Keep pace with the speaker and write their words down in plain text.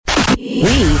We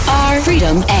are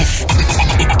Freedom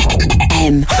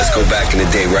FM. Let's go back in the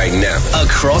day right now.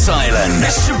 Across Ireland.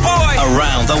 It's your boy.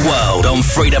 Around the world on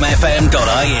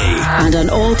freedomfm.ie. And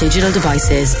on all digital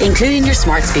devices, including your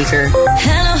smart speaker.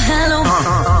 Hello, hello.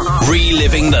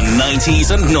 Reliving the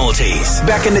 90s and noughties.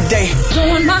 Back in the day.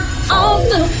 Doing my own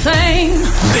little thing.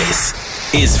 This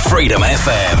is Freedom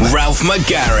FM. Ralph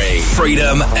McGarry.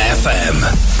 Freedom FM.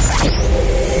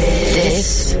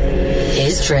 This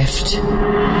is Drift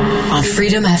on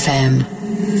Freedom FM.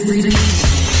 Freedom.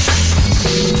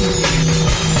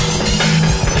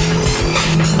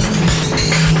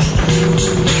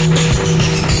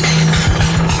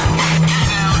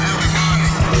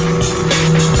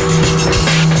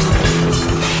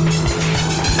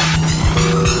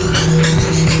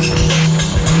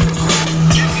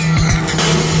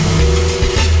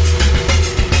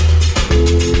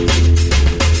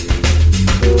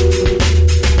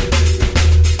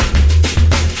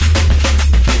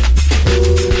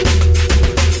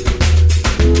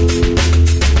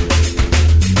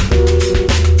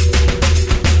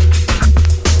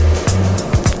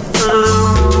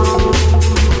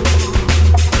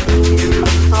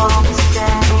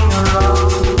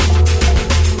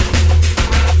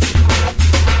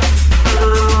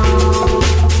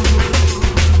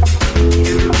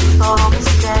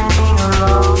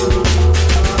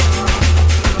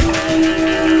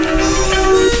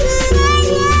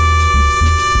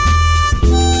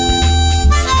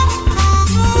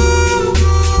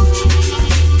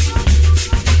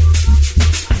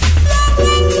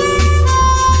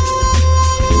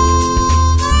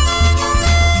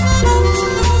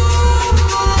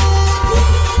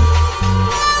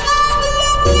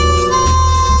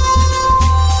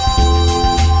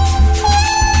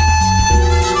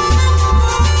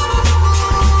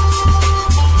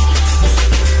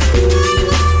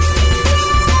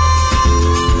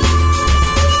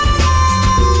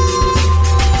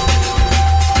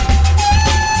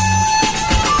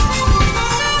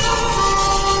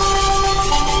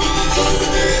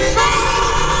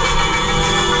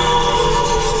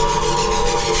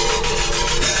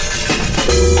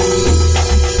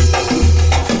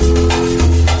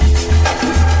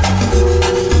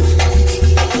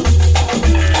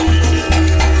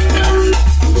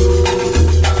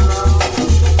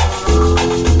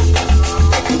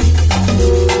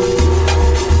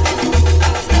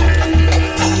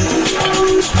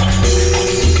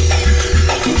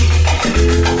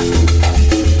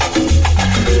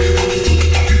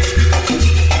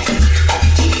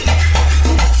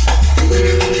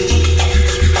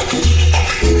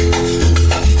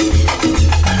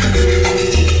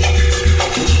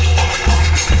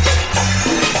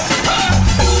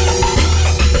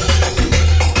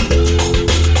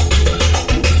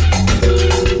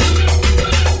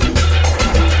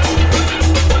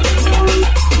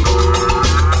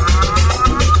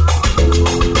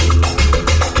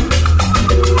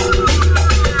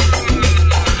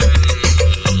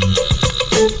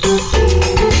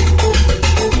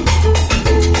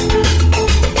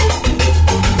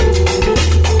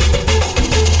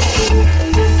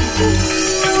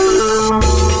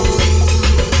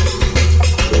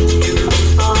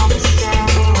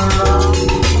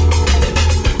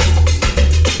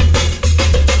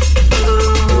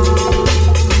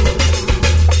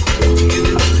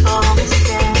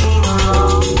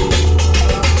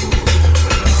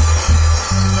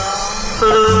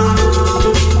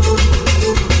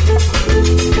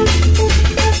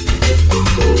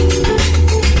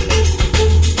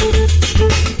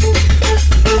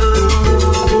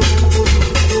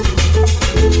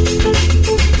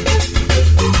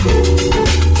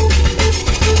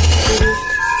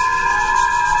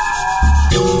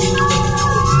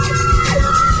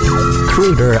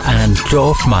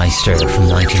 Dorfmeister from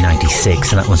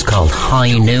 1996, and that was called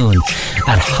High Noon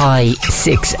at high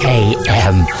 6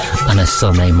 a.m. on a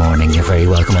Sunday morning. You're very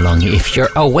welcome along if you're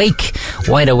awake,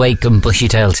 wide awake and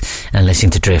bushy-tailed and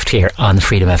listening to Drift here on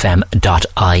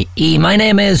freedomfm.ie. My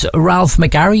name is Ralph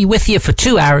McGarry, with you for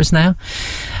 2 hours now,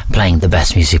 playing the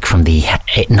best music from the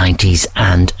 90s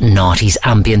and noughties,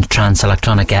 ambient, trance,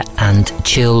 electronica and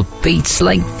chill beats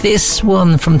like this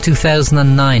one from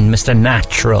 2009, Mr.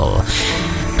 Natural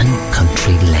and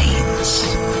Country Lanes.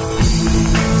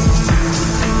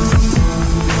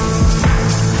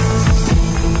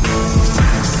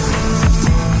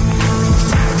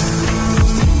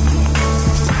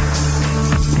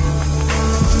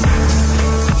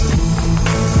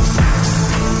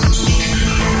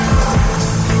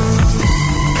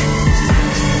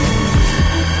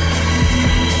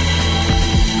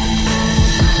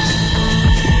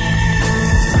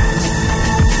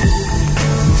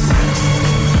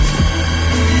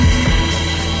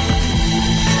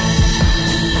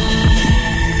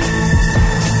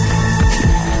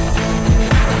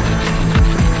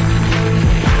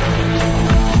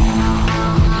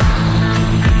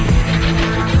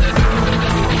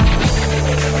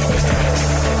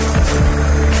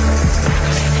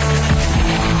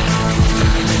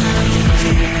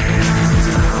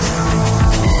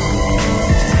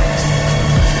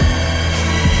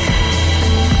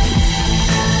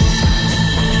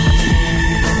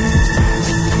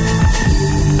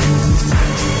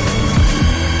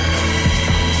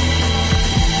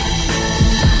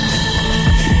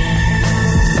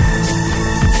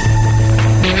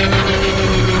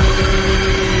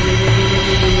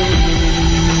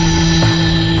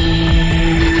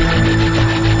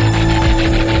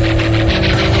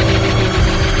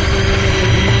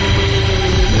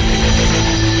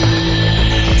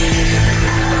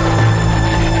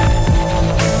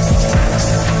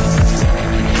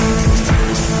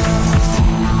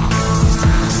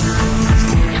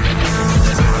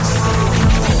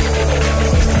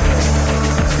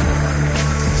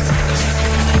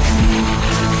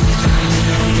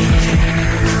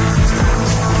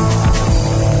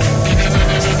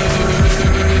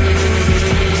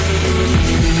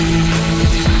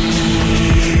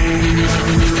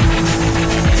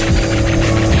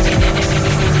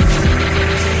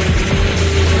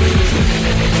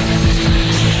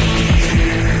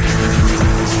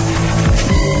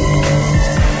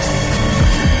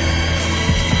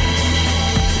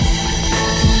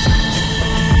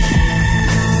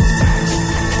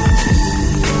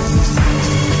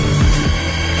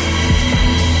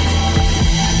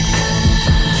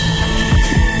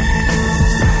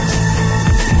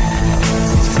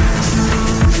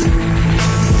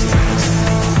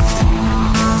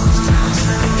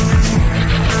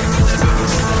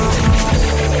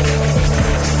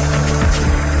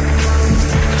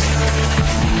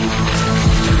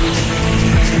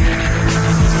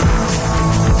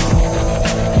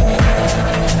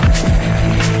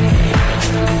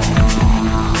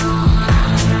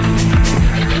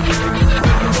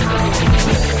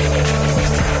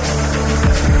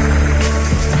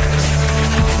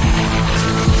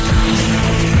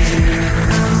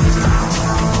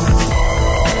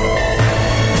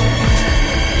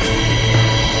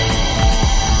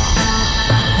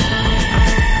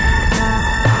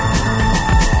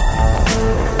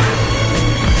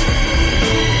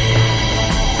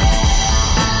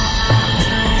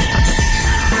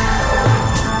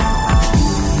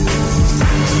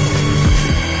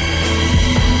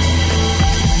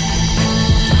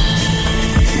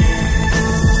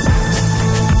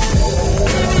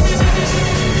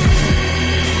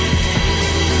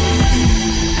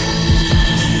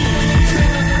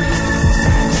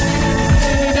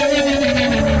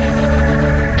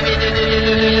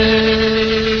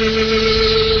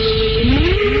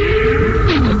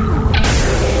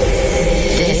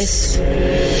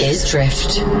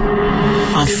 Drift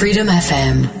on Freedom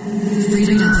FM.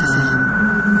 Freedom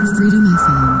FM. Freedom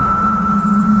FM.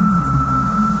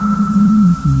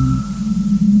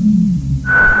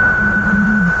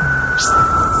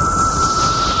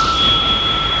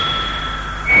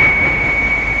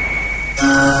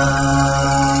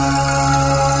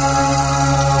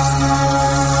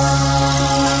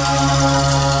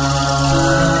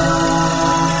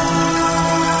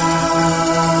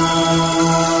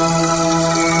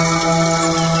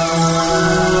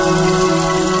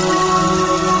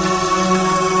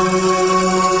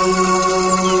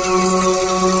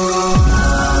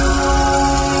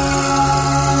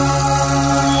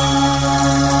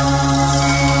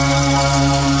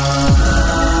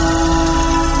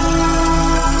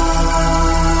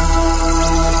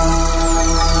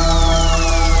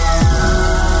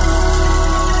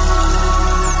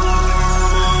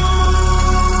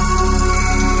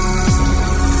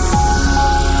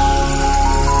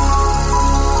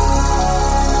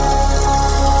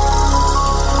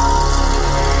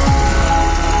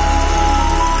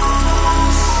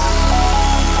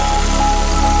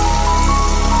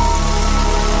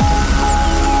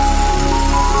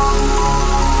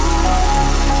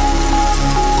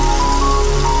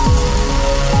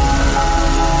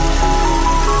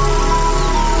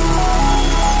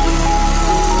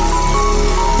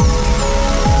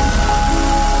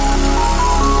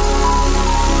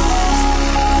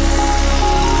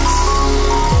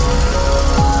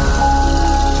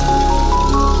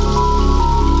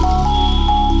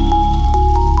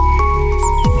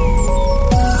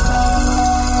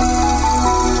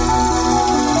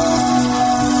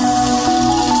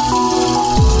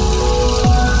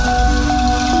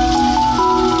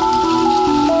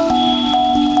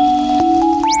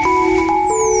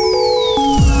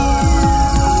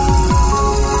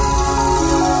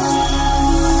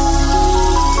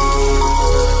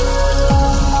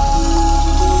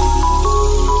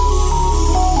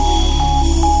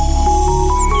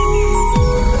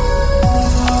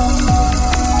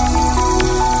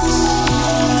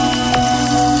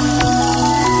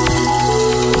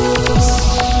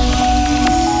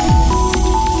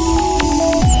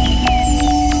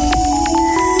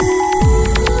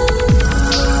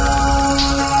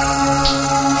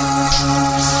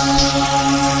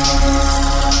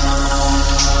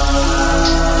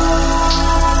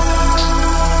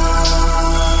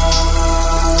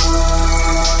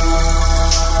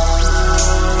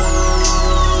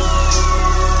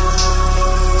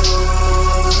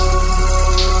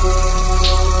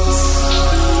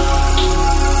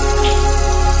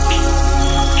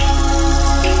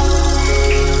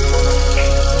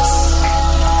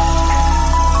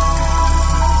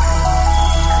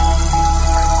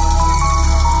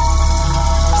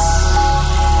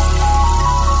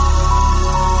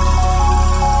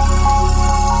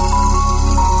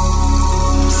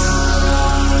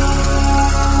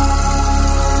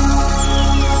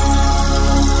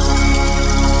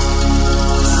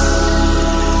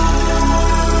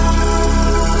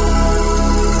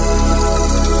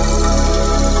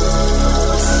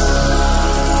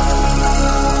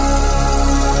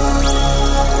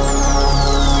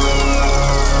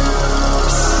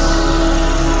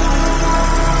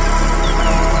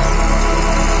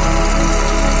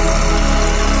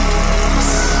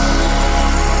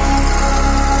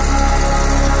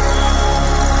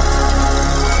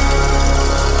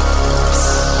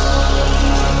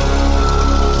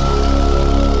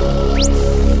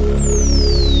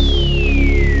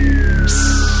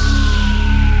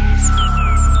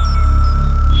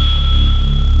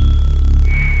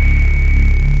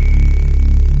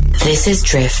 This is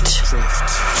Drift.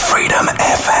 Freedom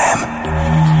FM.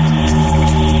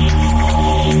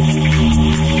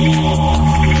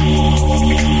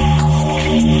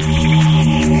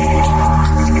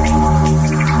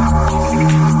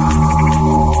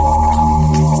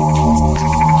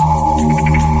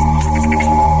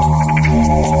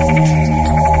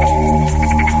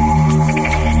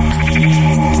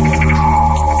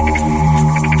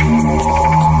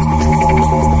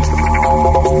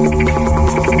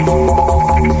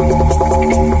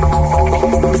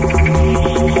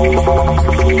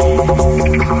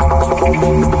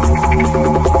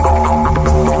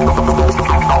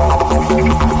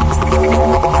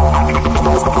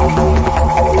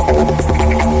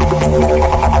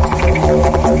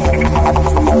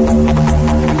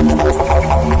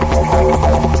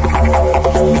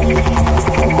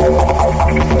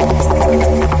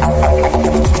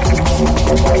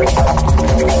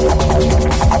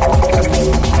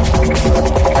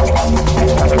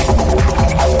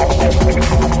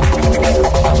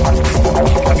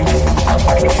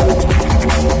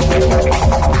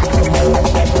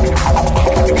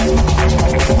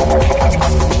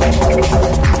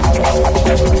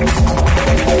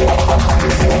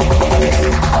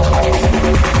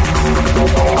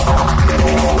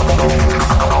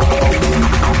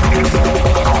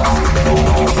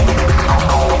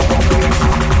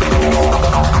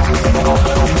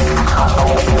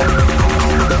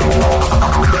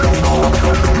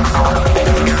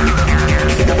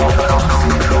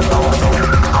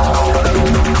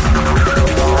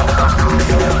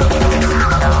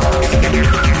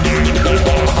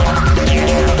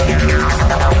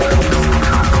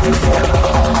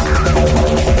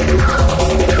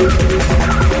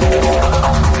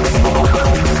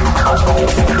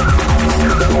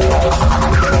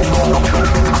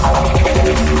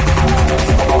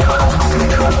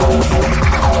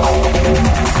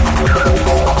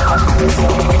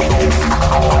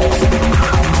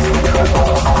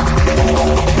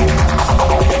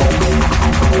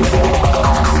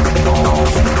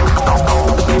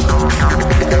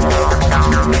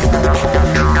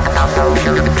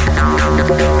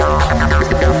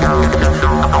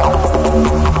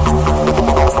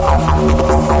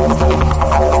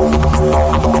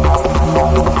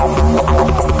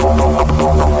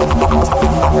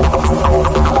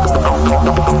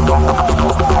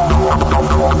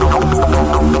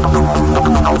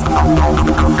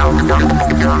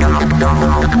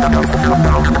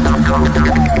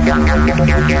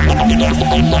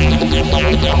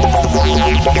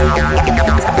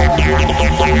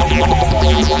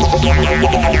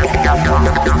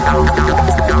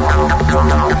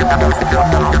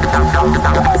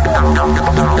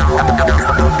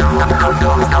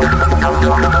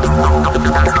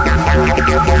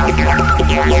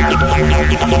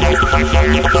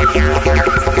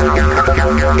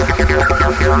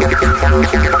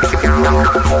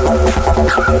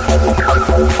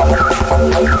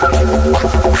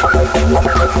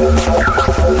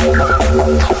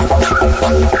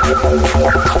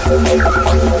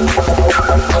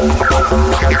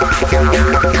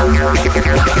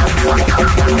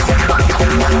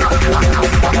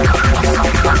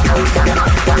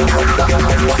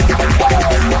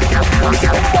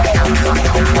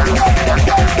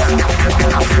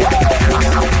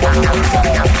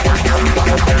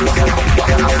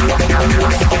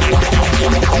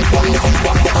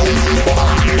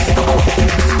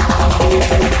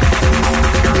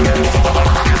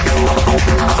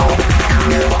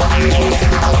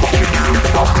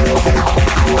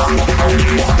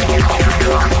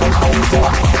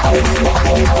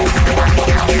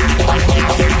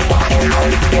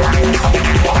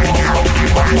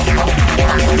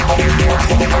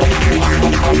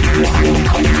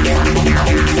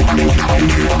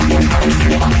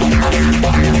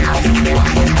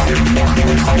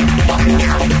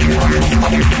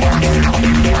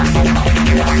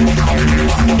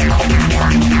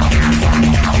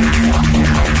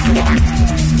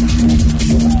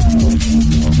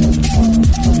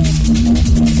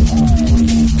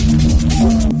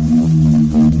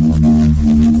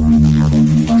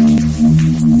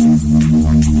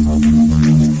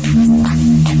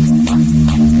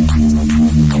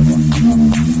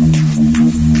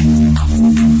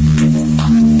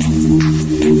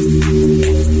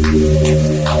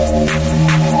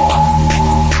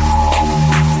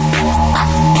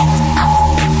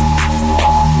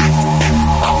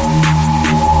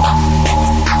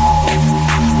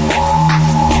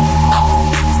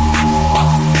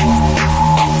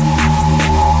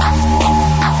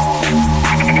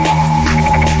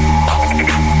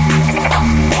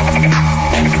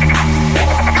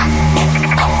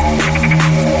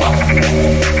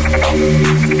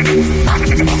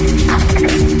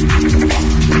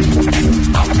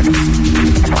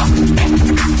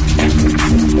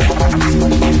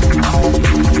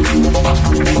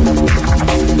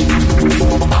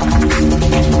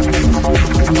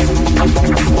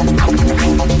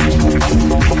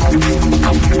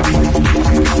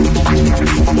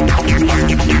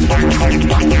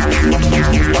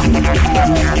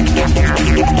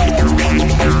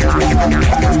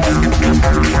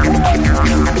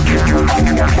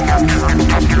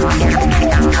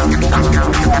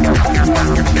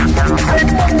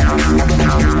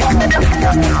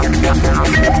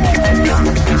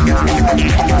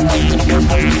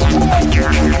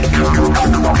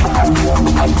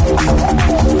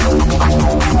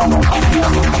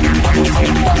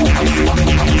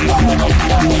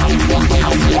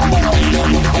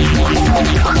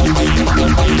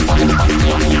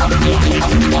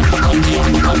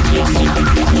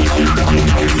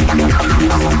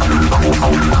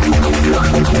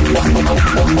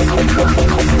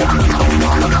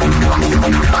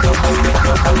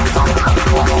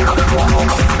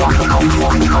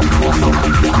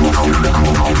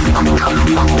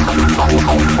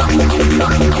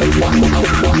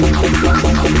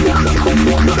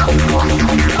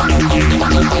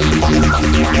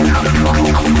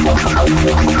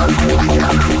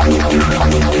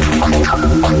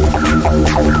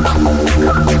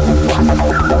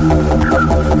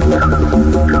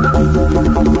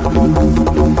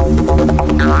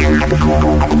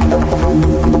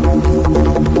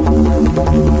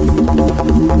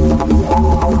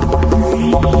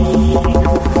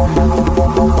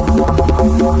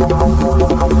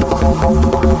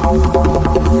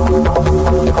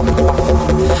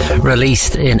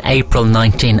 Released in April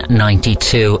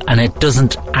 1992, and it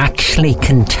doesn't actually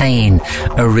contain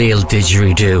a real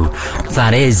didgeridoo.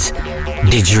 That is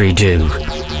Didgeridoo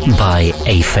by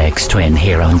Aphex Twin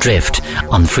here on Drift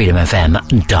on freedomfm.ie.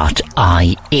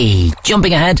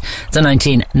 Jumping ahead to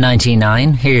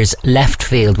 1999, here's Left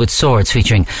Field with Swords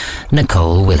featuring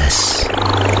Nicole Willis.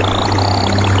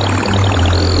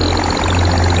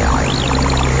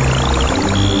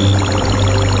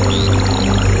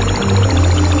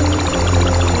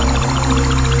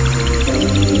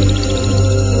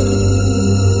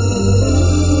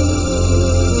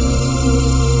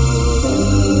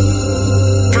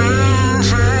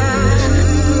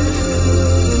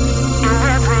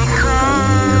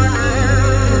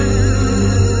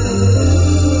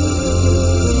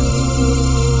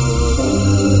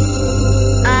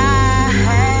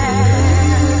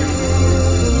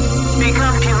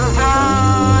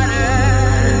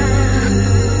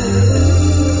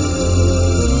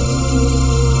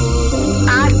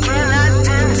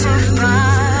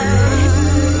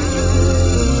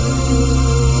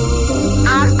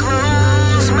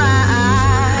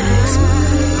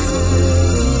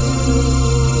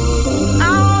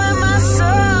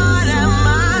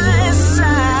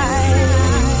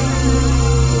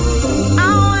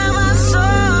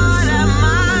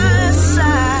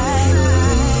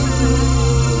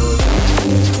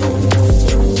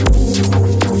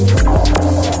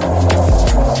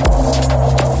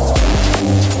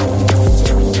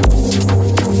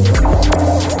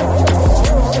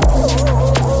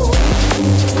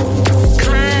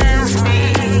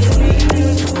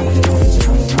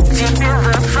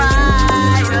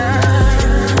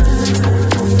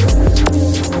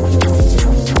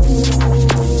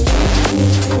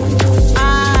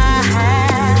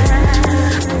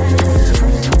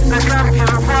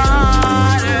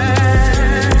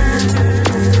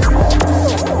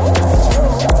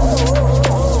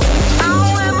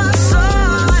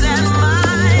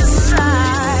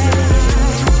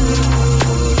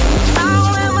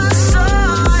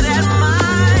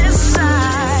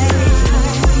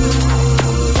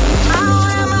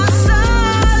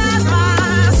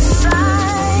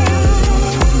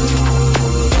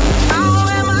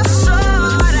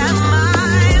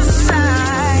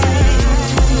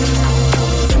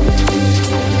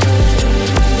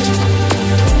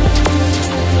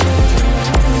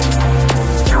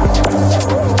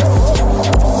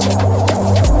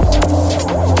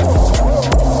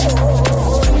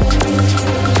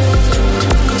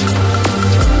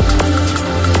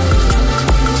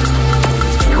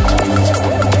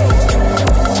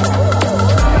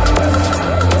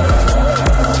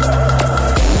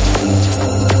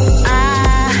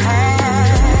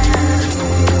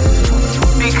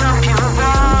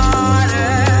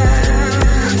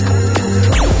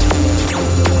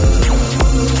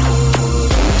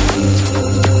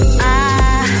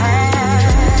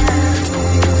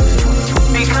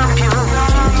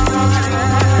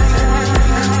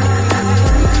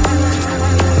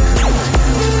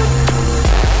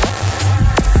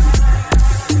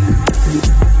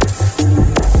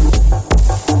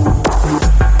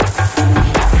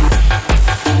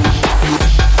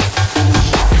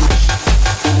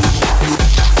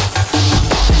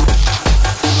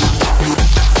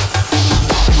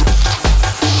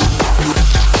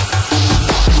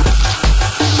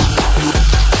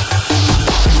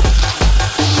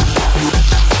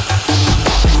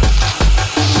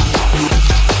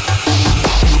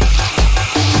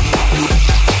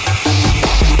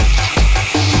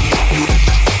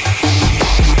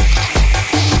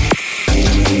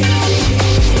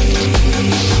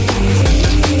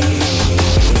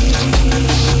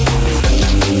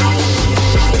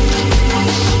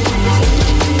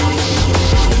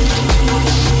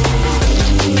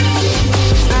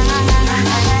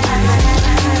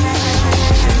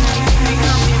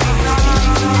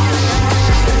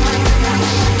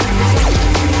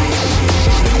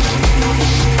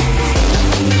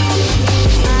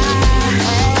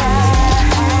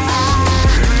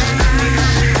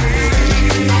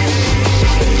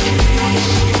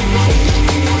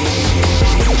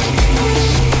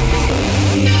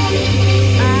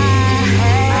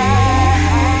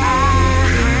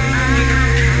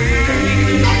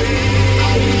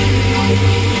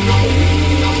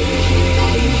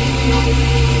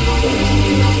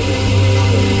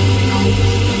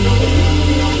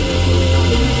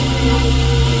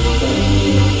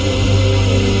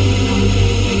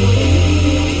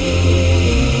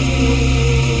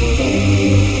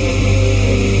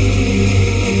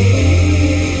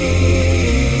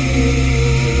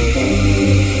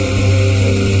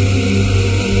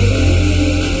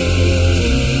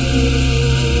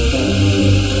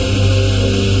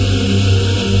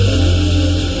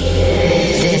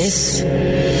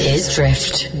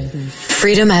 Drift.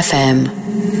 Freedom FM.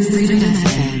 Freedom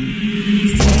FM.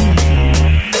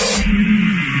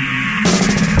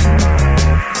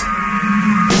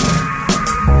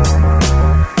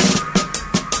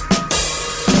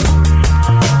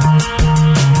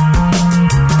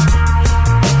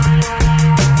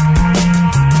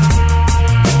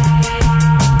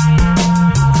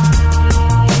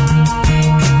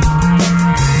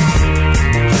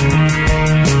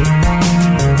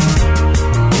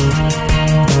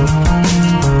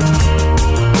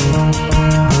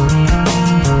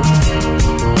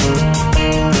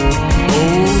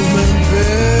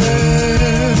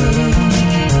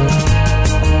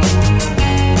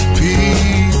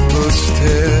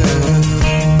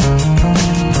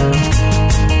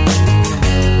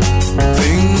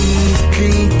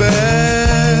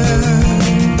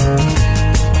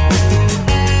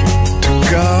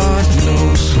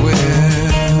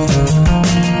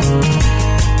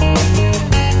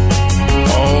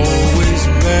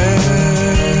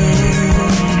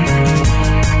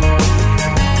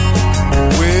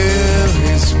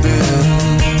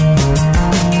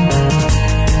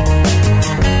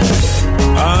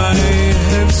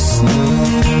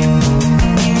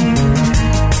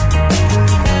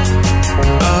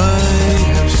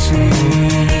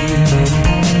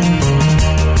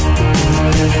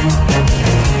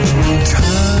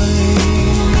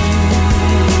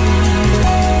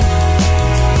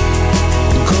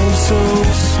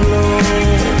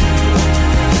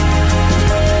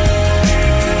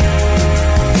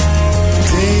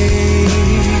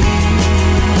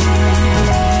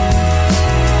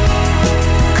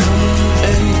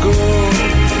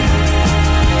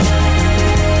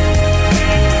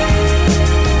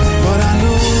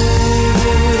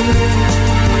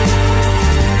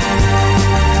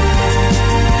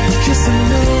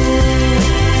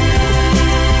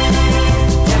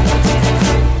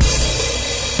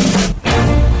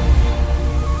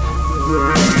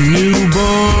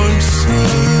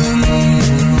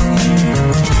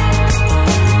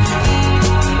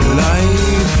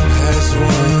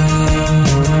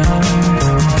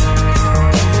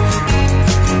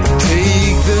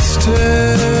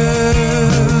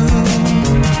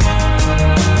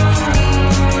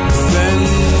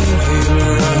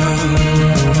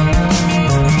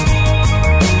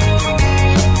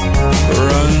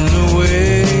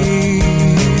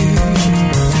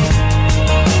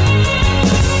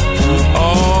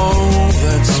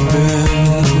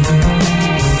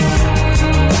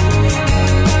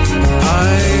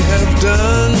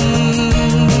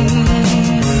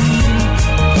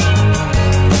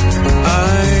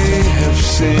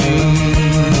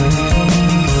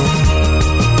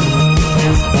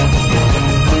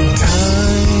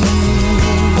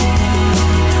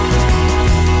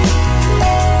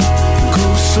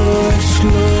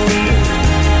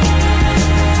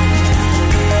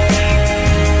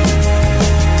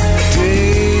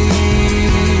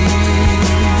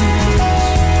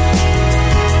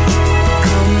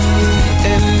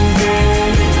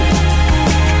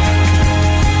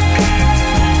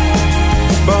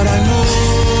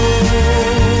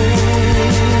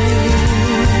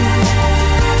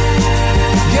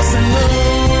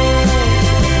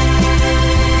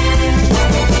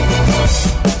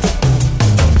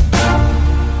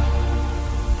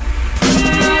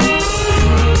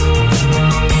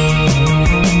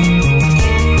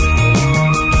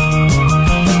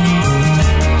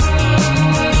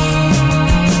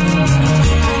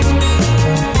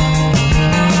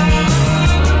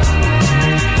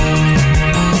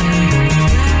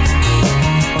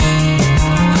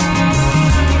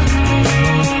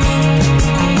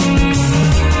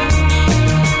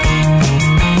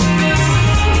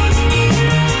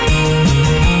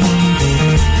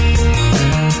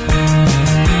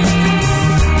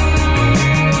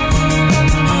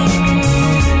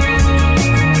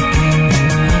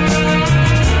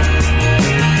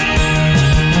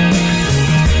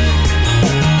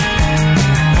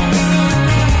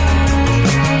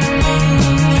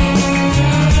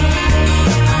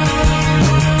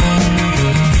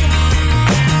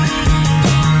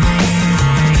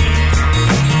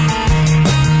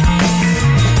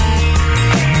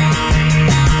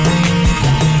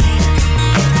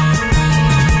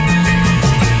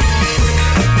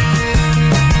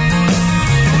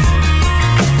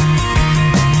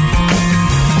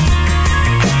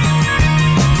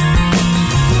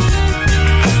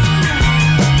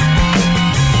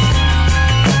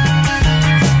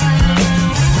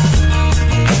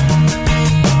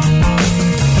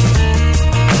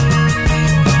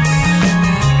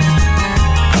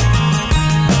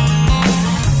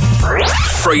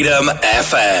 Freedom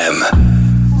FM.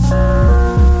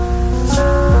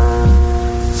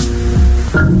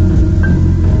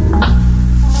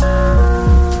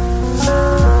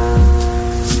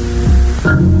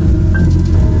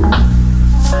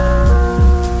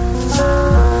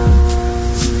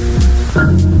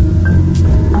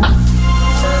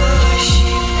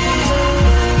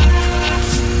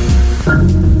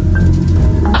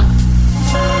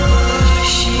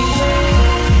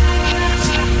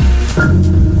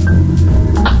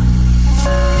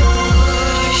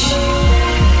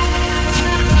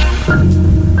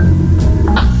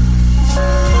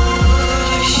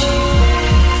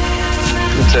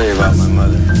 Tell you about my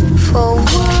mother. For one,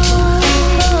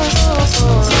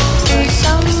 for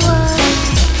someone,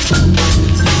 for him,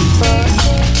 for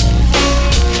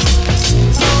she.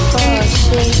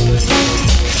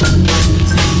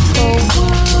 For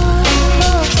one,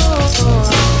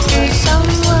 for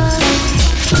someone,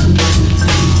 for him,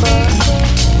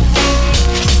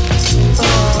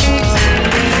 for me.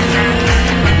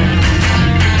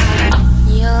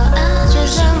 Your eyes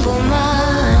resemble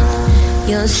mine.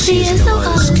 You'll see as though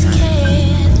I was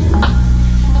can.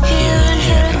 Here and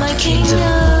here in my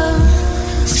kingdom,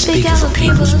 speak out for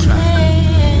people's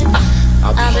plan.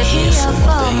 I'll be here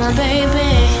for my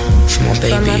baby. For my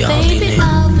baby,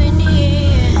 I'll be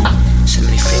near. So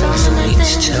many things I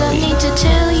need to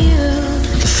tell you.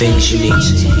 The things you need to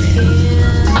hear.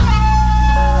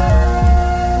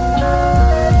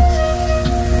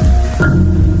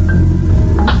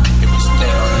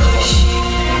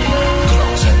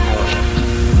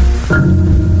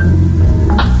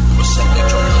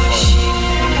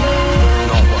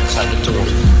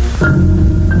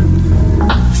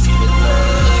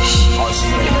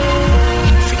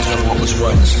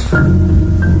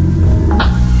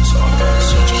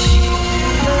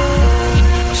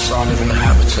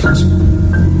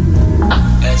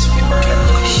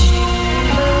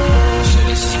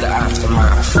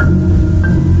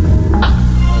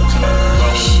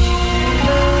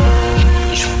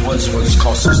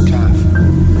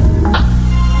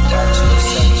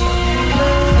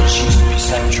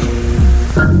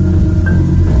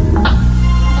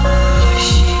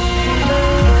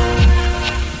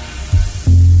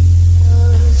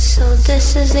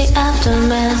 This is the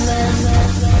aftermath.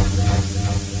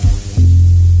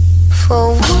 For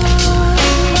one,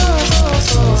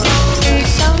 for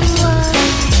someone,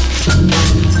 for him,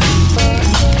 for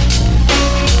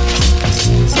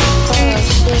she. For one,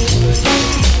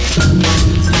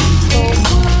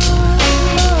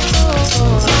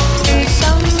 for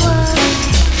someone,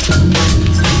 for him,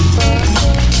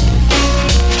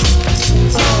 for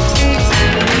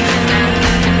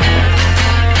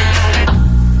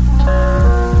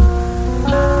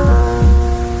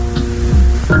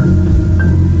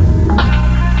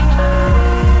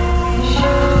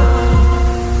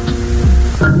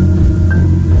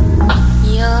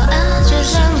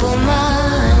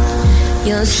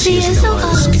you'll see as though I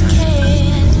was can.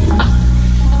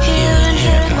 Here and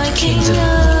here in my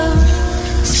kingdom,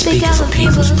 speak out for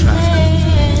people's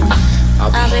plan.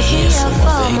 I'll be here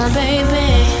for my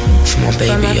baby. For my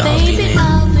baby,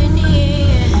 I'll be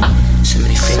near. So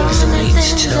many things I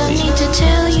need to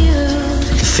tell you.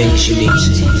 The things you need to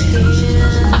hear.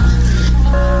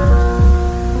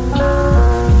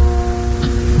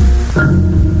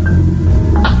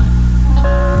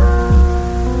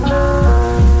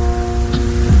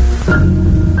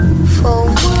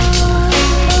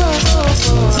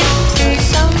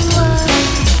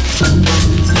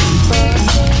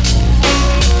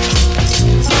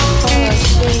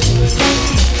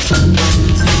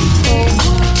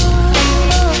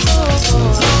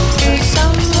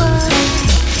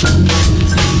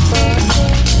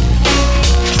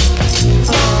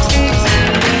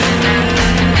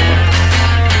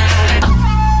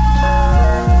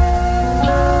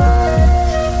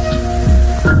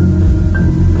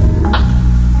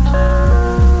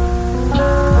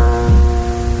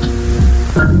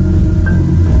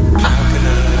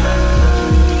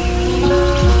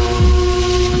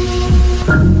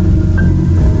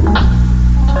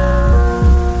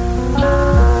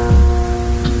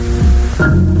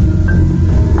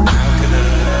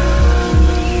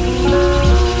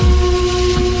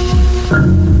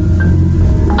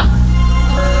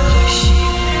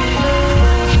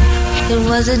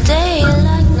 was a day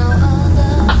like no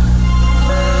other.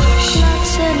 Clock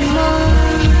said morn.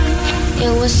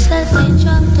 It was said they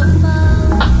dropped the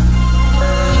bomb. I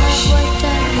worked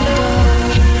at the door,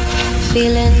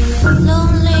 feeling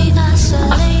lonely,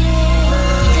 isolated,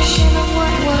 thinking of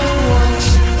what was once.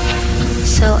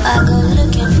 So I go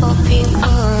looking for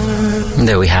people.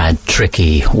 there we had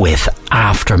Tricky with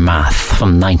Aftermath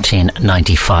from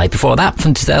 1995. Before that,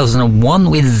 from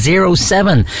 2001 with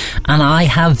 07. And I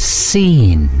Have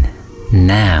Seen.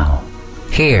 Now,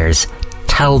 here's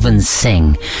Talvin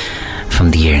Singh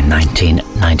from the year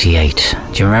 1998.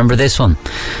 Do you remember this one?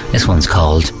 This one's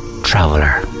called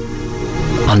Traveller.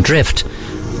 On Drift,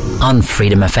 on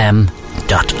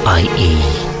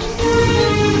freedomfm.ie.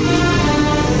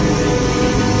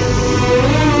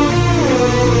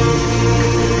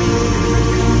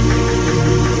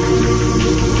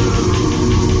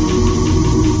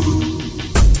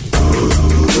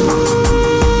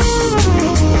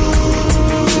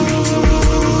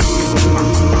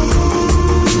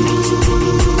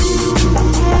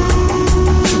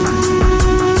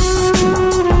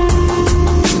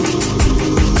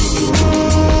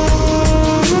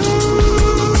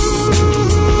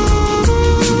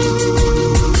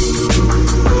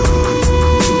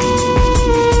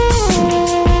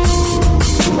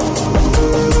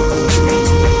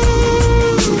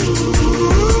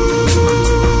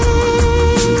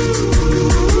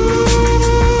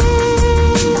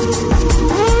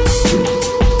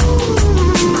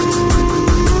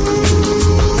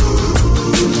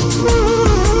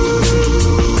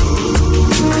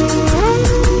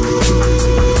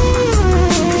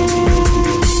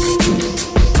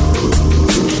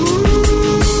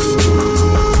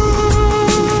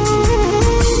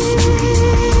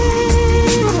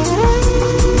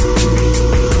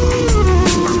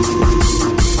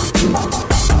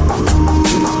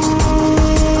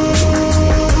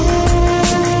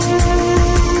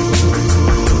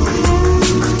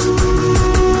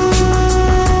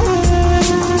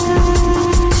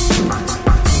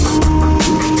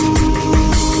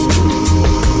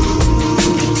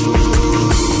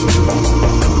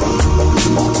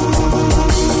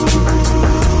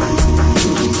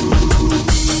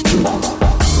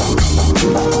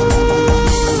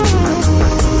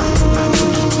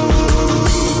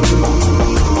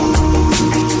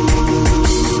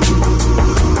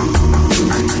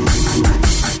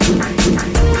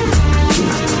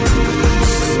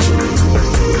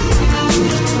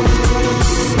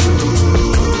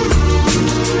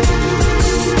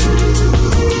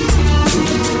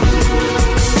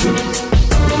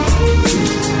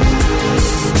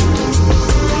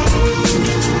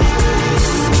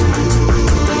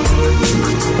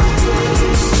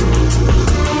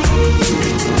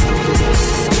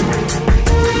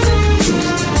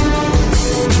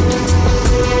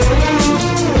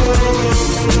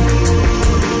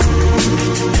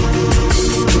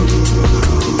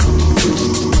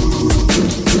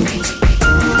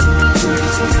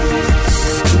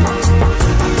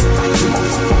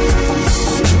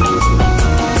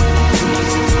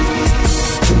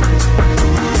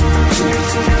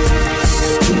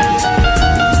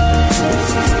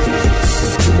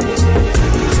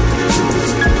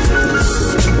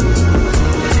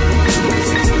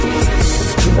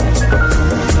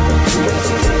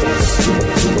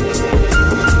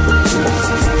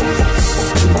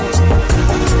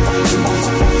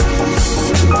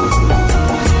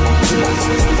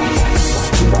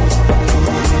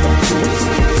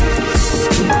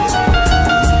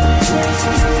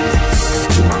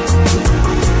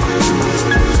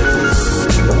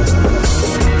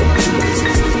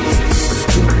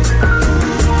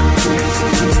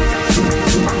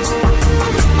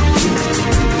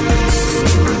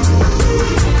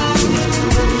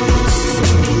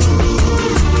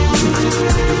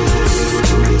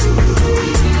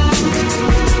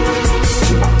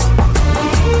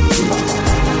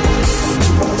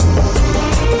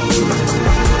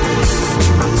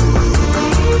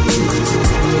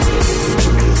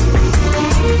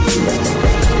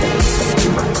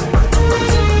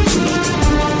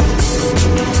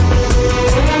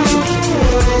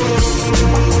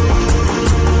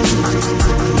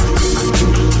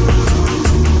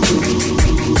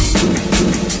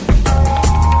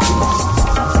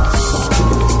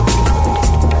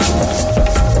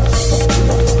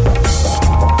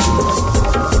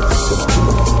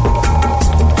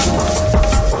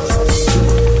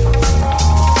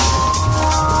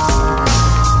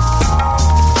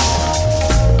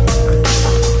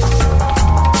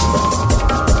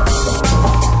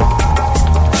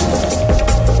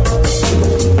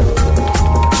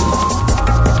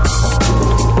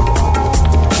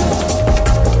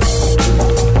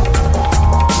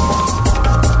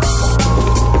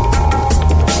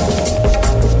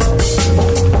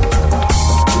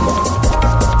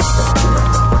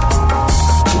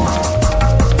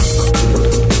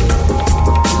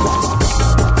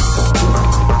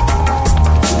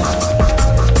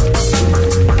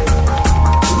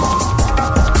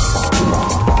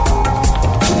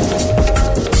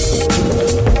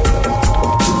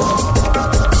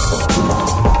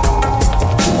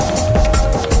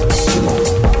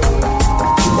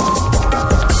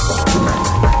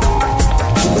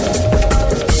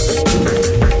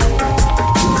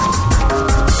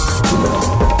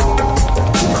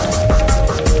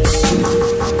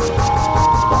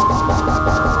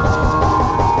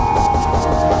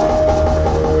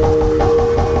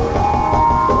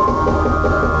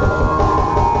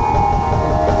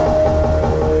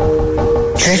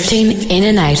 drifting in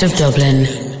and out of Dublin,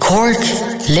 Cork,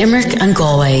 Limerick and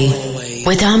Galway,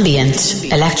 with ambient,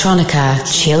 electronica,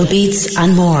 chill beats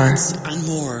and more.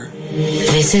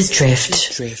 This is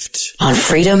Drift on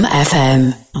Freedom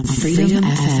FM. On Freedom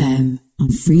FM. On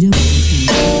Freedom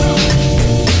FM.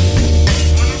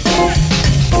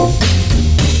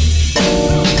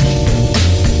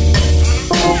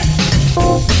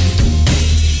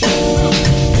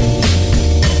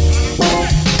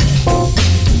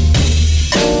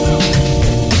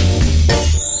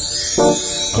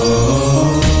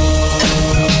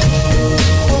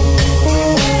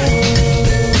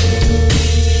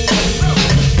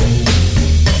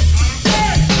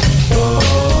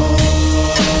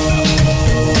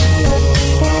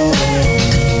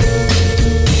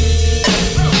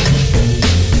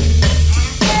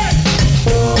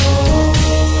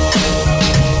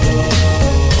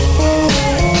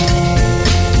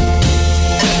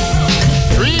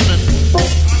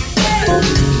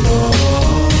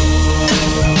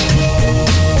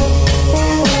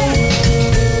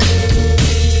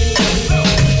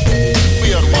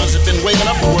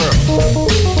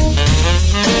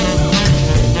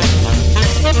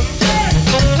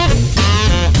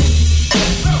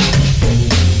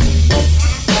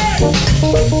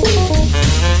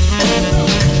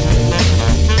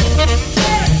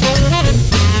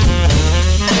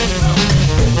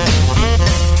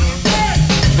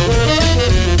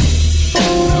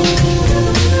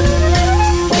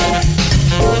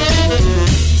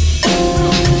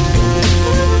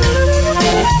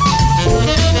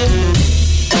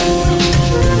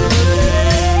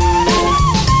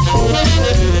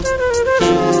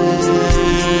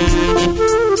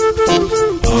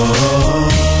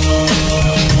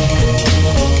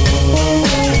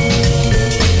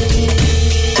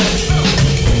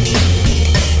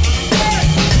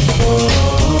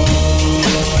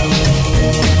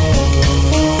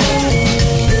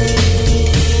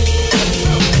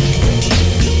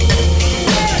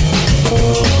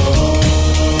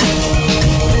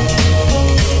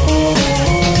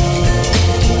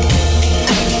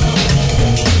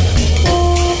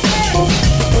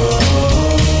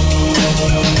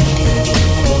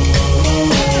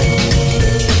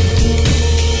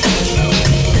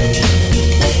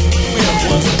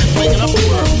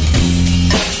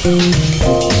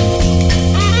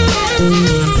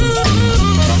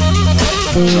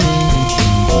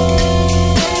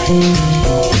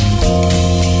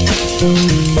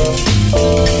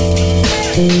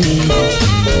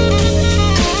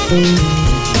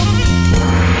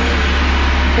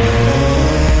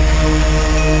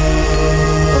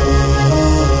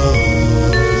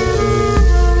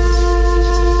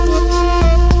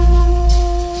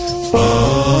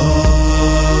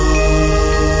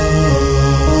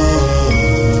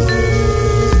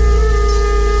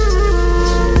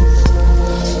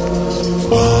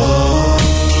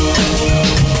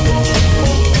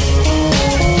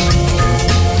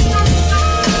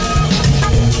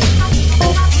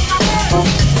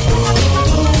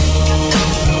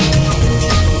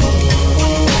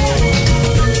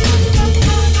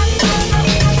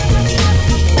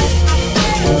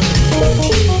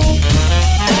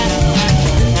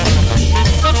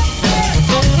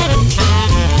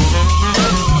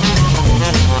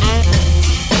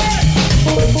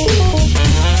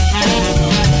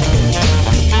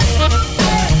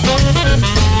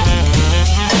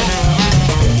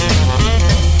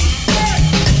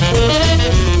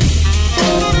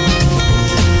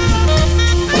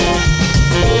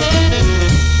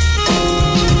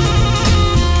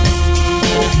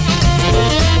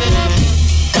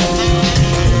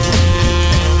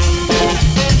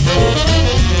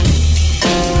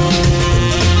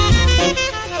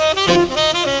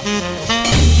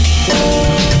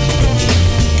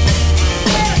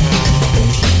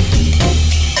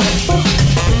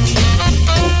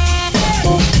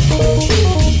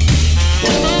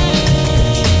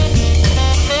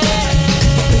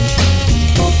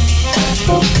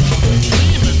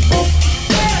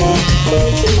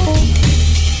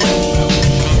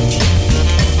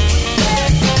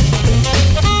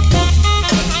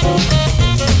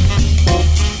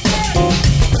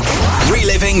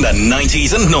 Reliving the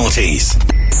 90s and noughties.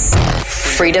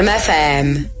 Freedom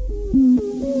FM.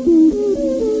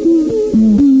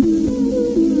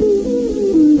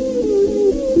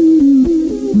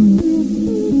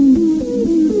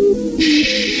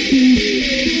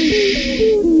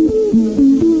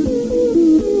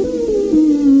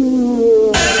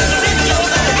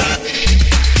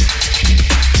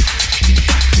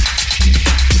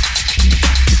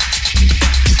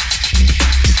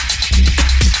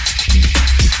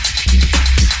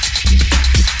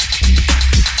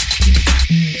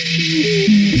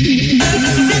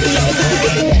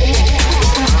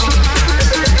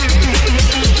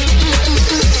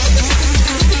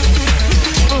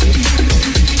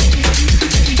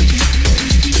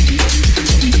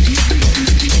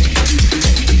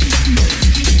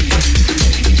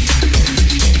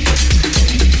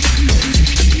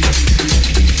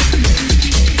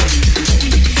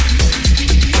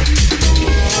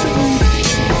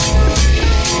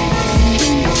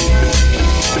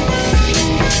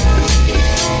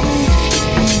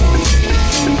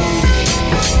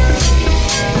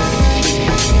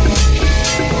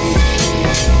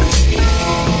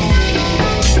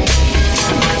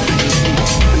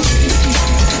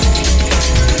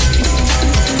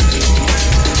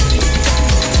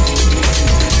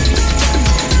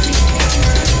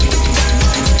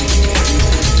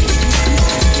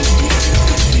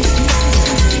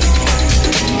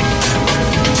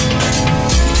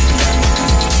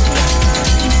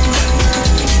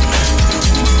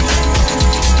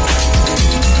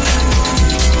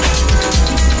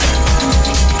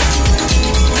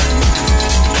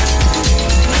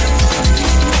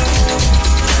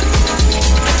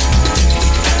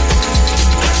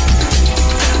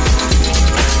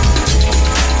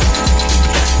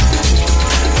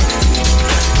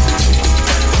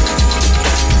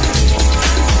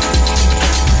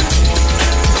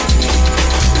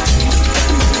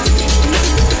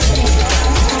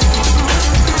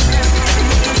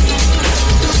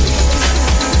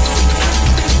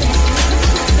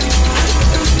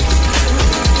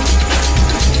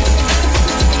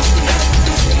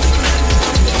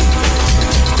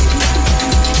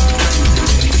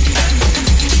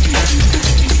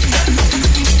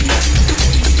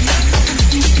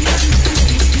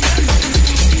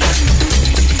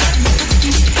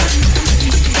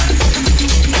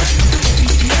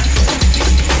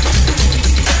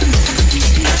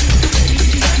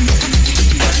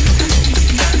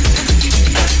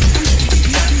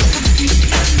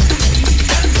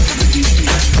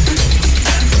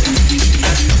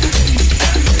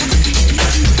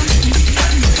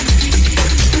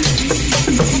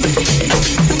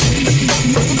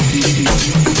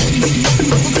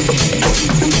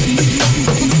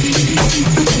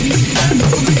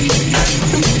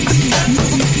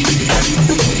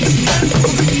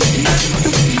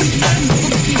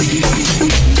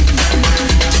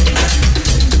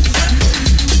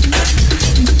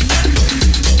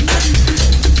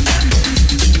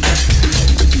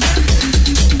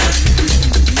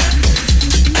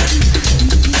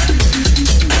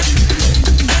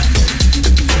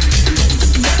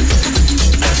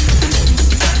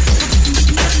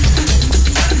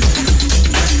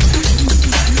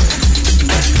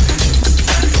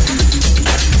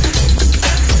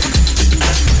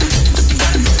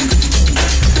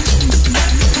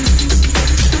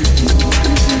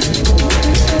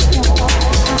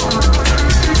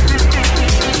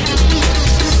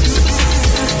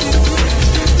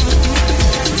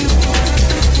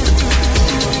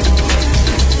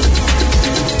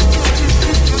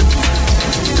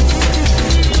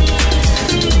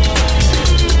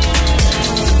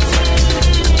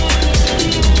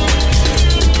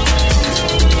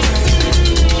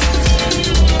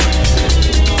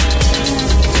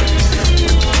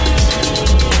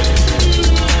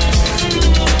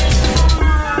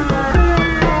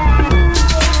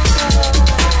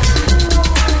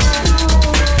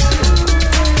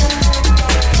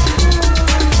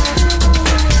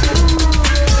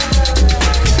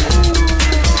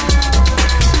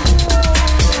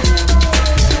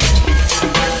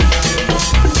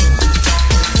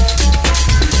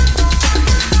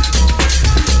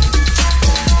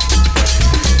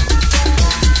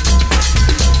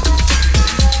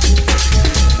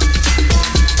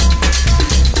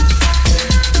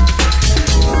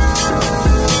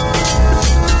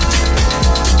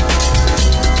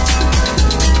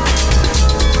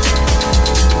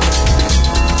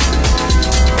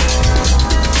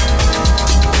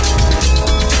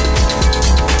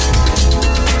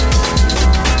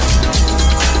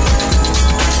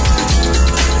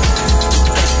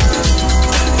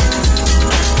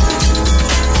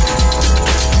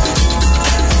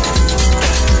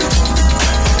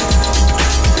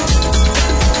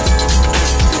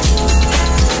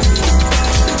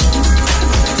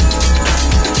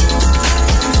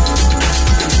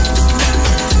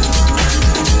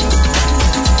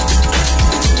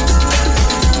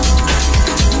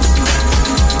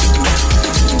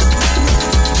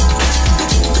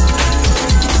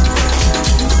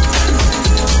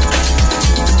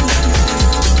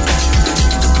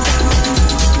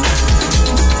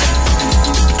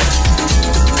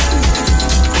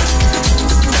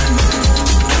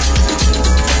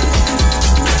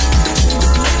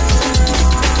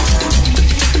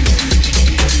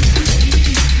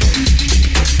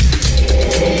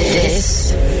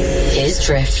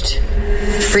 Drift.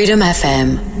 Freedom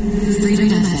FM. Freedom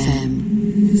FM.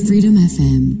 Freedom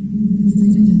FM.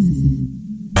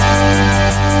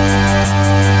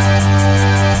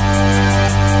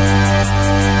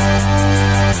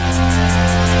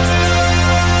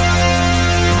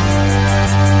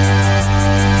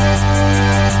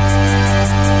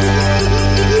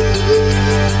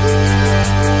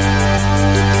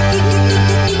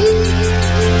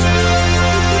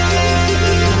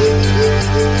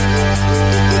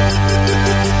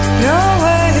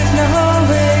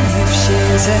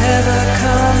 Ever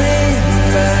coming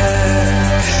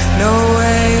back, no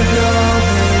way of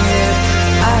knowing if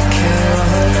I care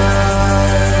or not,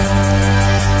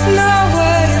 no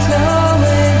way of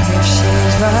knowing if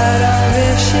she's right or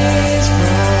if she's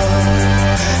wrong,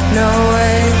 no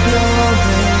way of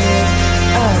knowing if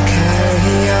I'll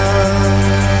carry on,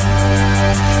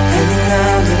 and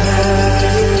I'm alive,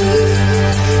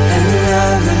 and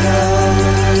I'm alone,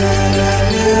 and I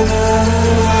never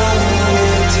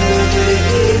wanted to be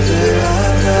either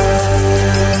of them.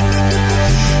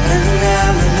 And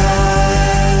I'm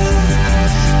alive,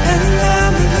 and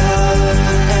I'm alone,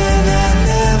 and I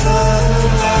never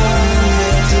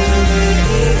wanted to be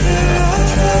either of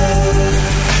them.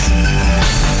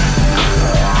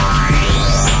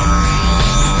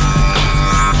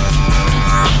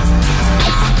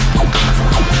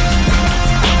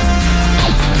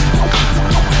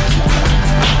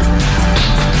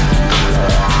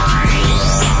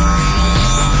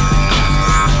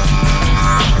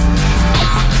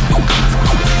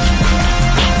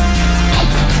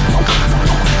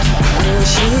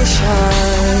 She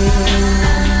shines,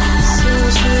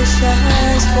 she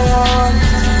shines for me.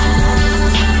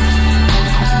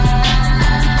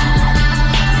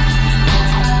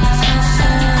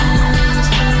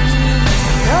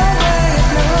 No way of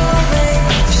knowing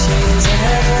if she's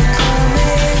ever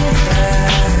coming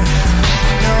back.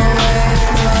 No way of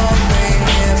knowing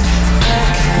if I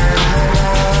can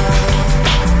alone.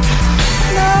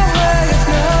 No way of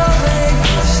knowing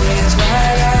if she's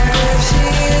right or if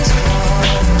she's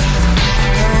wrong.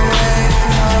 No way of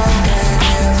knowing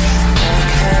if I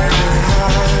can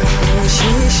alone.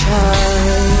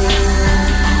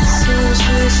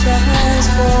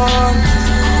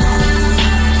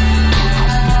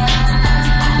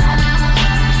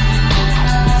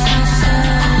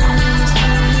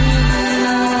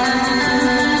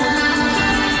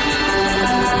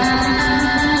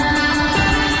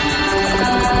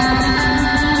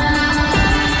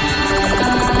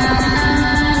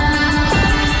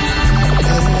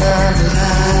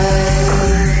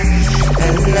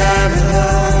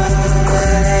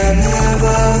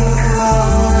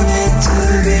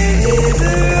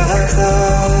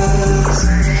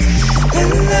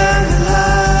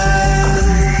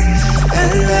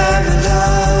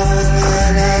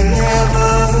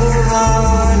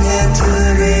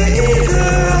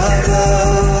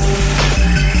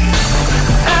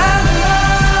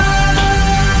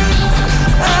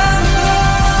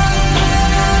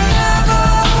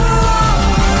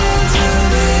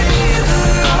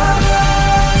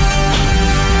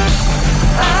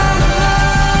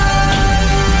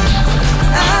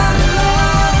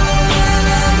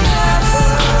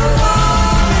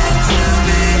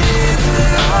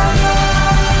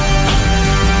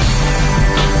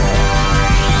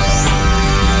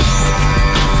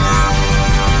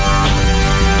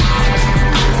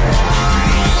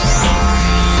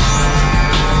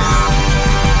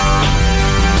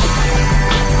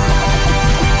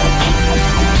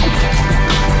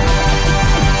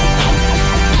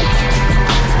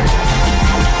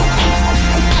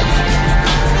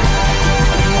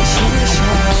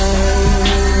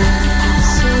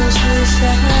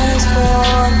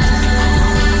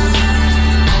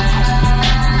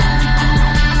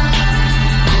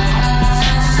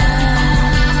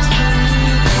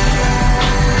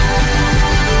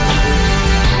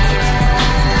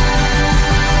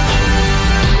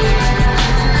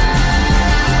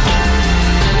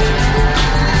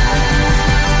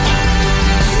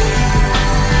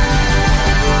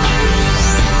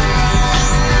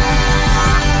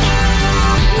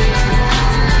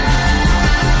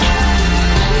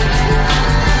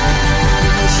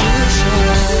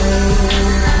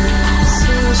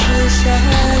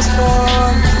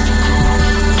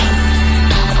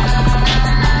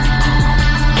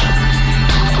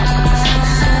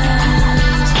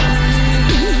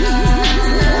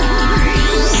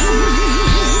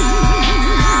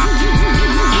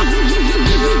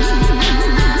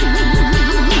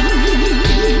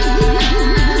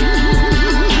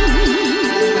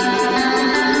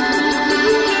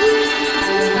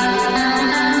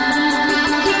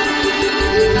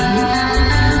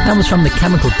 comes from the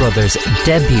Chemical Brothers'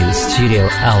 debut studio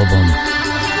album.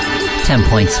 10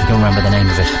 points if you can remember the name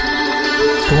of it.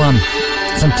 Go on.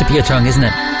 It's on the tip of your tongue, isn't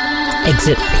it?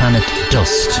 Exit Planet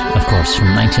Dust, of course,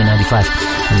 from 1995.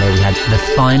 And there we had the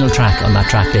final track on that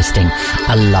track listing,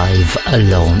 Alive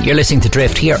Alone. You're listening to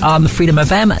Drift here on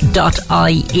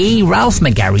freedomfm.ie. Ralph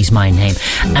McGarry's my name.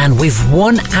 And we've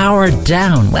 1 hour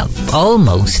down. Well,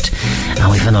 almost.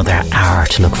 And we've another hour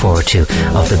to look forward to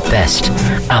of the best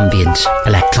ambient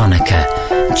electronica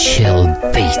chill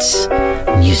beats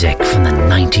music from the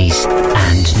 90s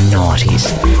and noughties.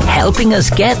 Helping us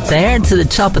get there to the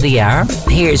top of the hour,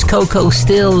 here's Coco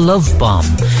Still Love Bomb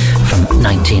from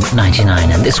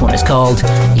 1999, and this one is called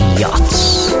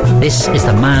Yachts. This is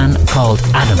the Man Called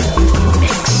Adam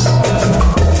mix.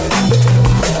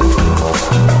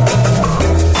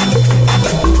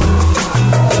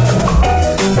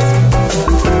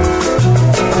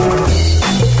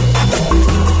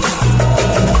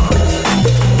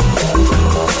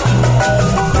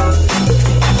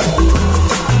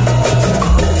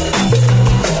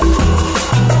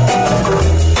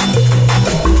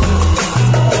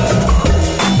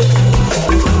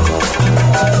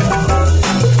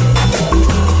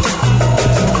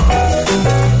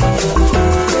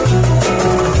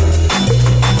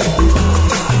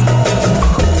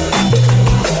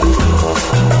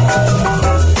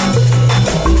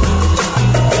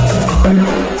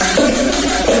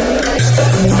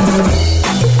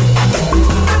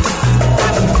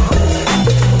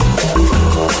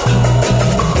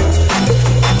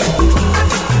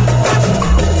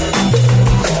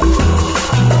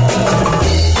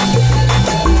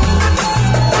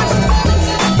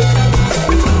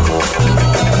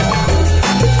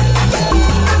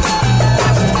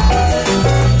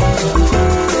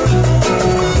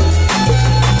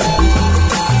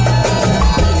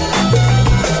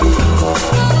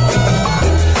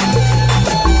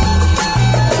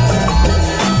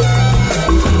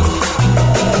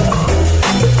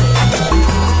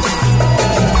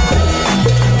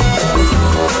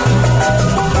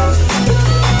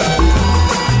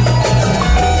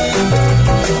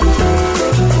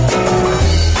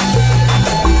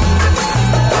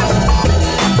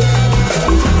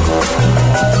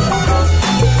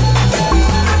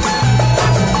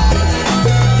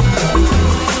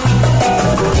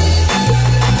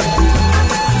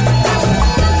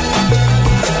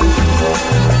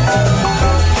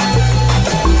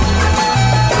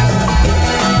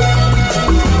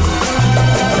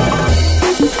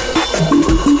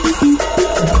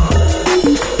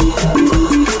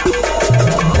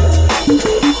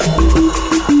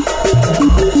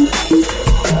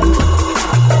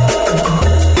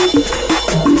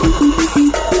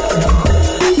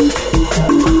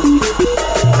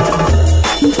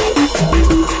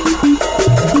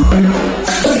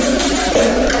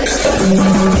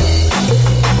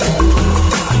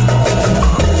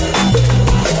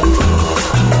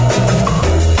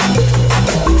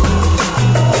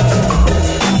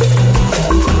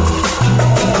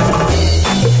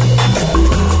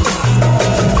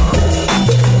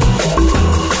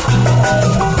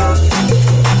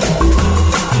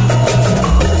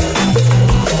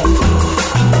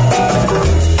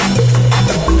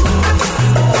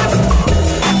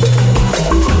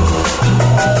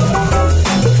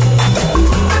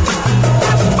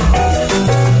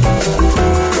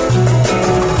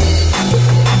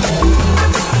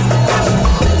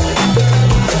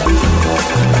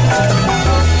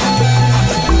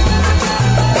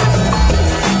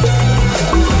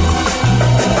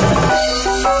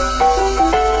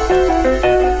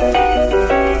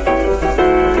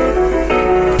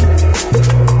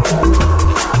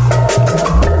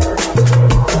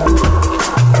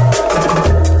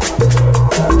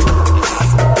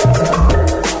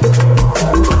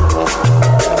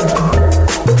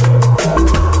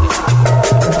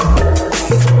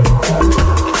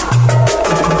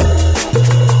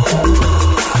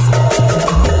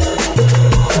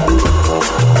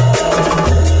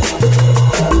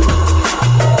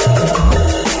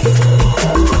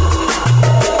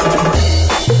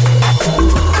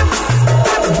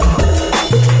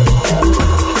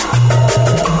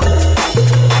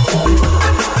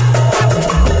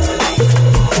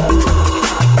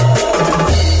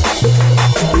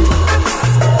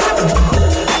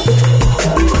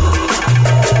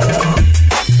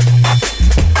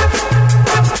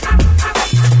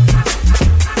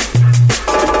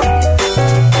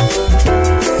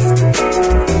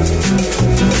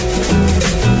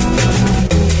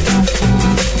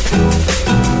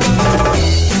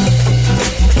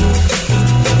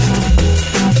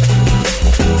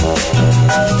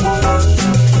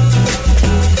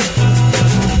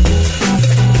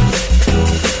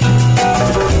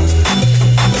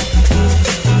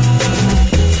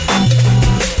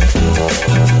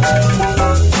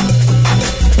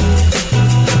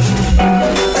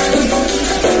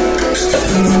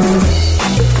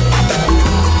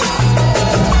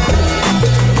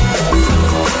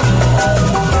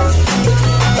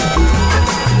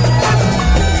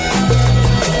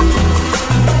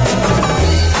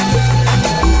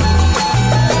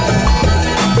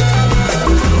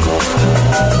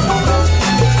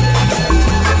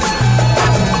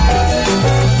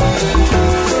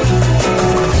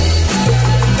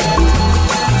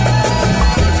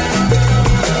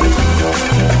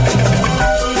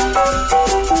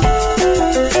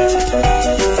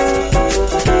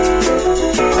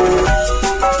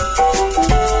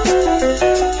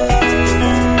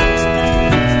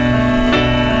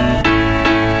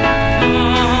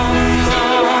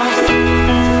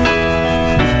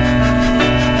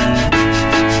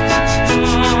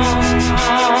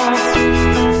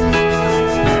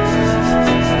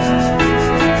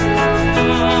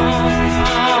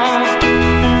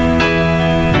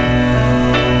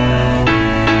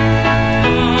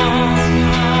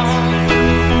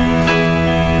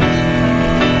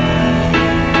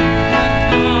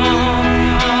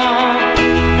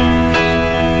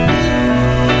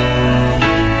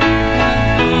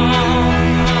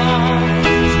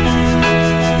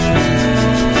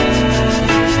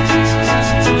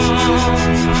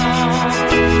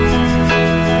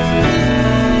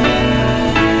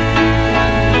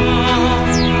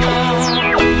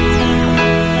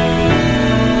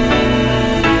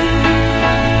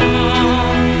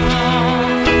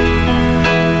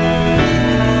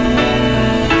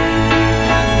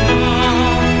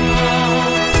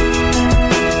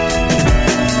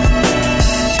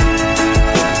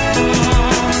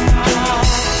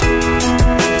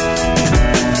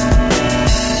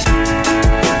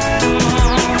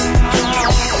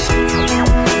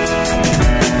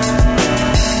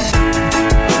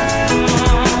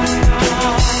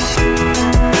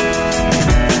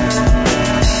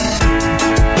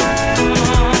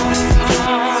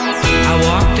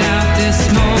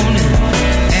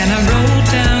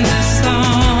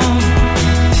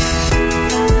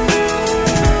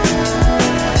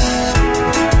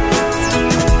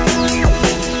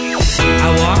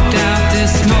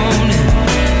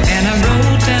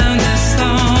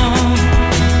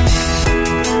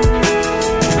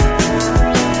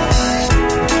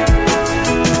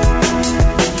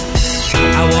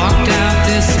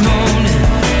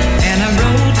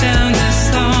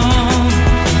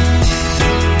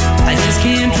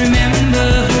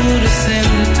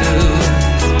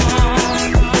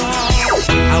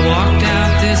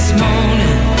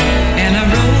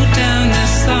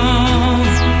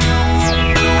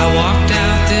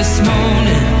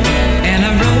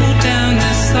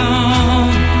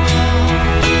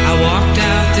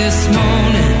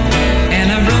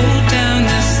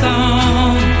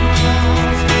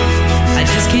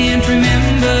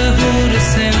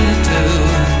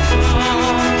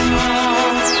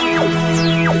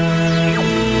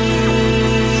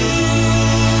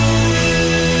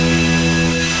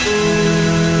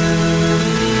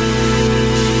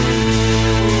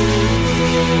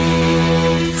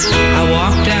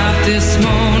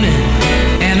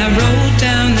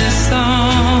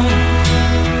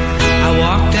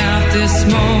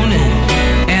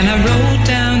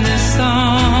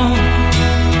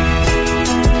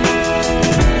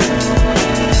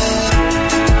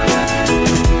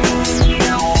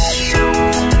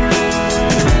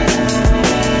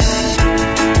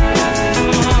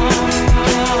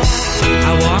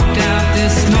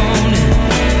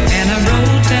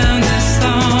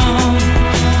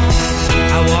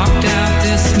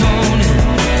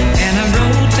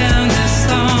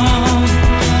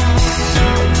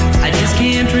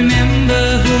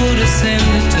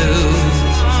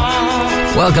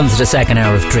 Welcome to the second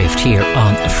hour of Drift here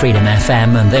on Freedom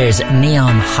FM, and there's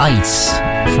Neon Heights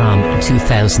from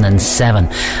 2007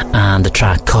 and the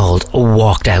track called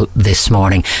Walked Out This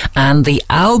Morning. And the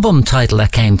album title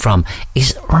that came from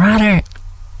is rather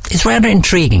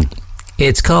intriguing.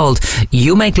 It's called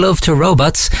You Make Love to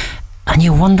Robots and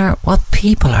You Wonder What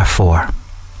People Are For.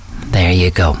 There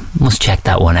you go. Must check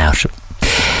that one out.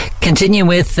 Continue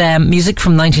with music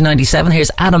from 1997. Here's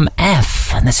Adam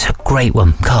F, and this is a great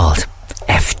one called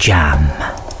F Jam.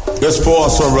 Just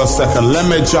pause for a second, let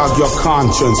me jog your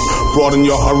conscience. Broaden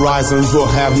your horizons, we'll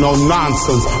have no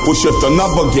nonsense. We'll shift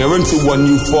another gear into a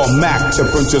new format.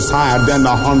 Temperatures higher than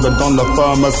 100 on the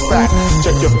thermostat.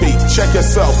 Check your beat, check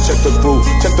yourself, check the groove,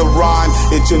 check the rhyme.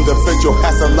 Each individual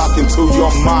has to lock into your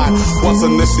mind. Once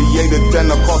initiated, then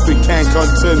of course we can't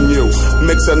continue.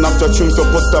 Mixing up the tunes to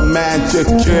put the magic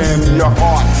in your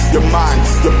heart, your mind,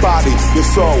 your body, your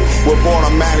soul. With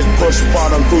automatic push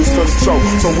button cruise control.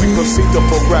 So we proceed to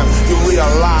program. You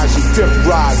realize, you dip,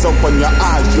 rise, open your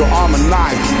eyes, you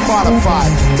harmonize, qualified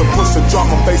to push the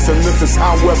drum and bass, and this is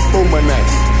how we're booming it.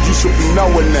 You should be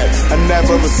knowing it, and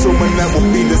never assuming that will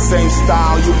be the same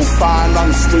style you will find on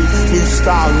the street. New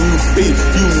style, new beat,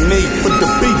 unique for the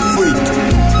beat freak.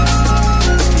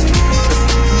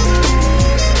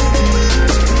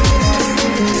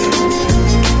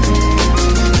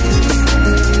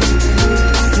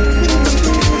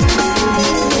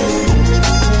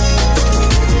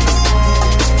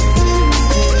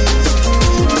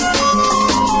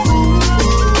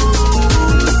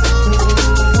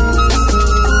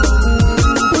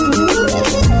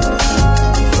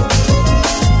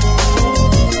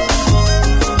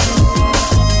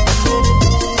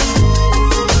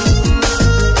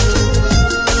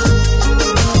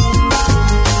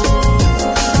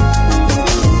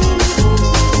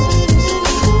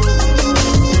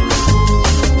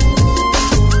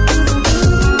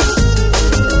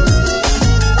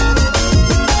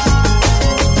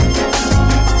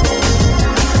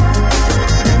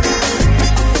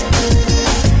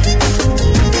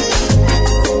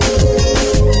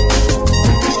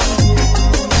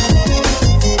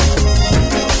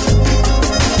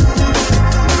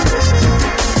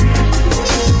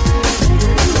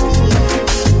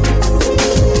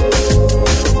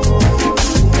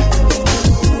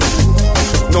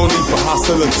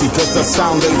 Cause the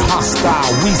sound ain't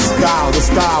hostile. We style the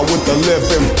style with the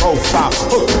living profile.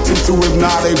 Hooked into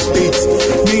hypnotic beats.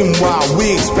 Meanwhile,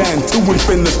 we expand to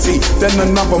infinity. Then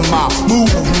another mile. Move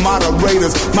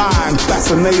moderators, mind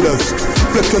fascinators.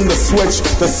 Flicking the switch,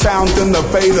 the sound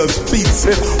innovators. Beats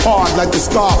hit hard like the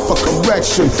star for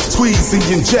correction. Squeeze the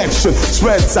injection,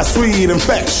 spreads that sweet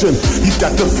infection. You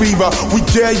got the fever, we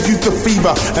dare you the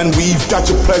fever. And we've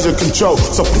got your pleasure control,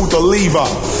 so pull the lever.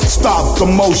 Stop the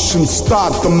motion,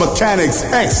 start the mechanics.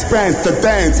 Expand the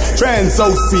dance,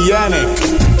 transoceanic.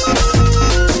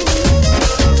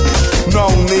 No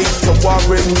need to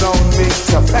worry, no need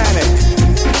to panic.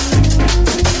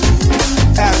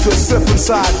 As we sip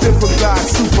inside, different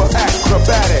guys, super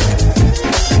acrobatic.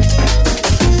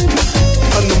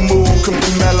 And the mood can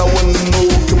be mellow and the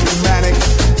mood can be manic.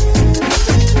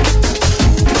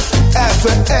 As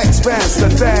it expands the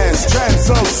dance,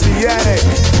 transoceanic.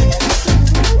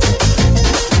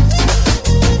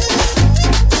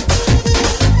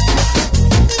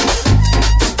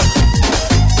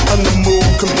 And the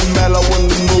mood can be mellow and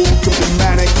the mood can be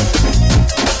manic.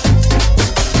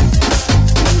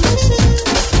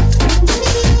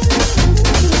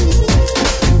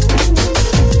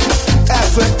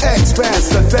 As it expands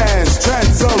the dance,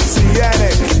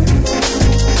 transoceanic.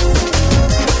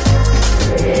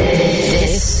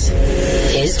 This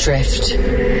is Drift.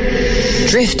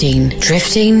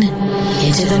 Drifting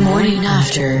into the morning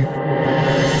after,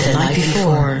 the night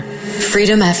before.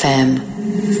 Freedom FM.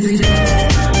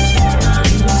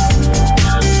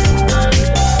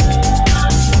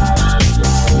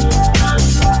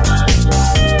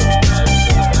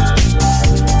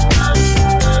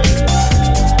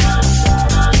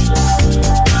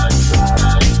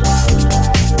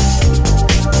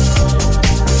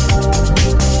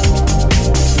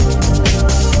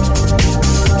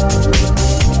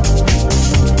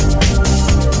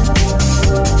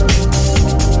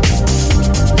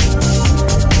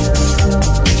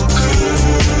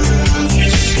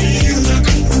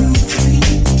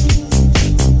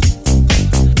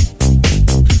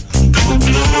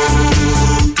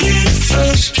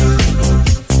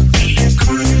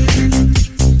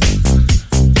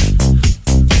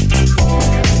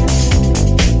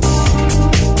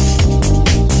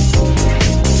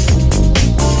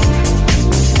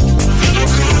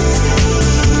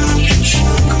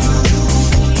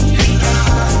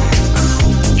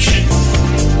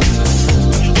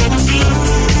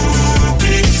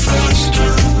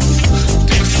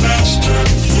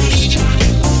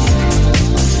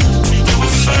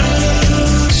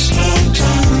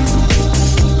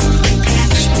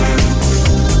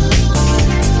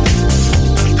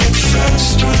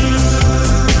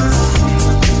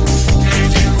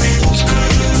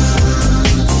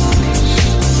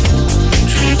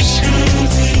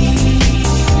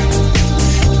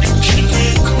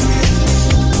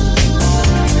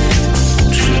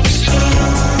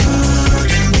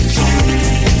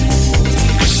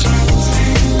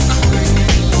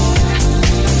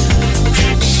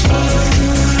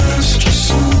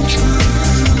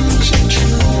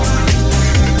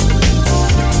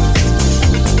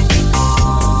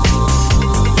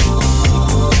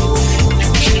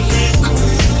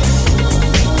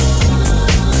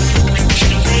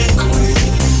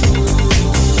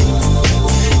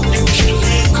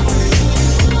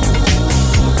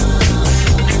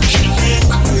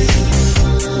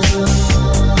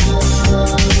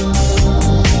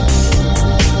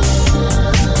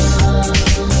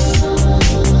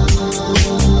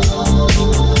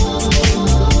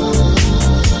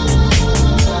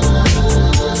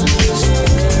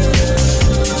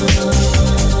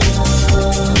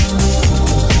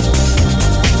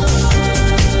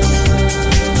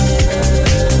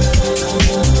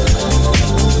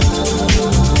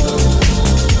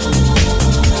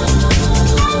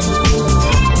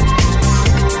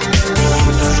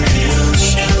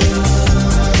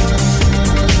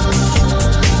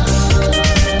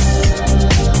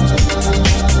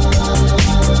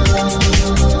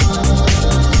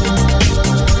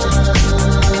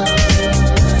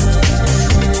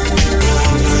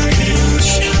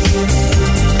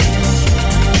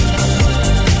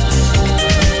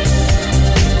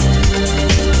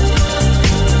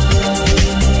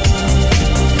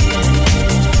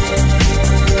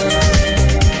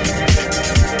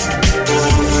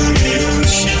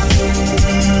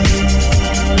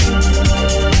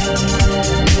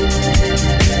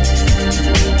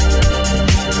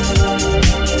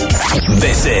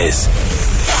 This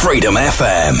is Freedom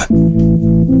FM.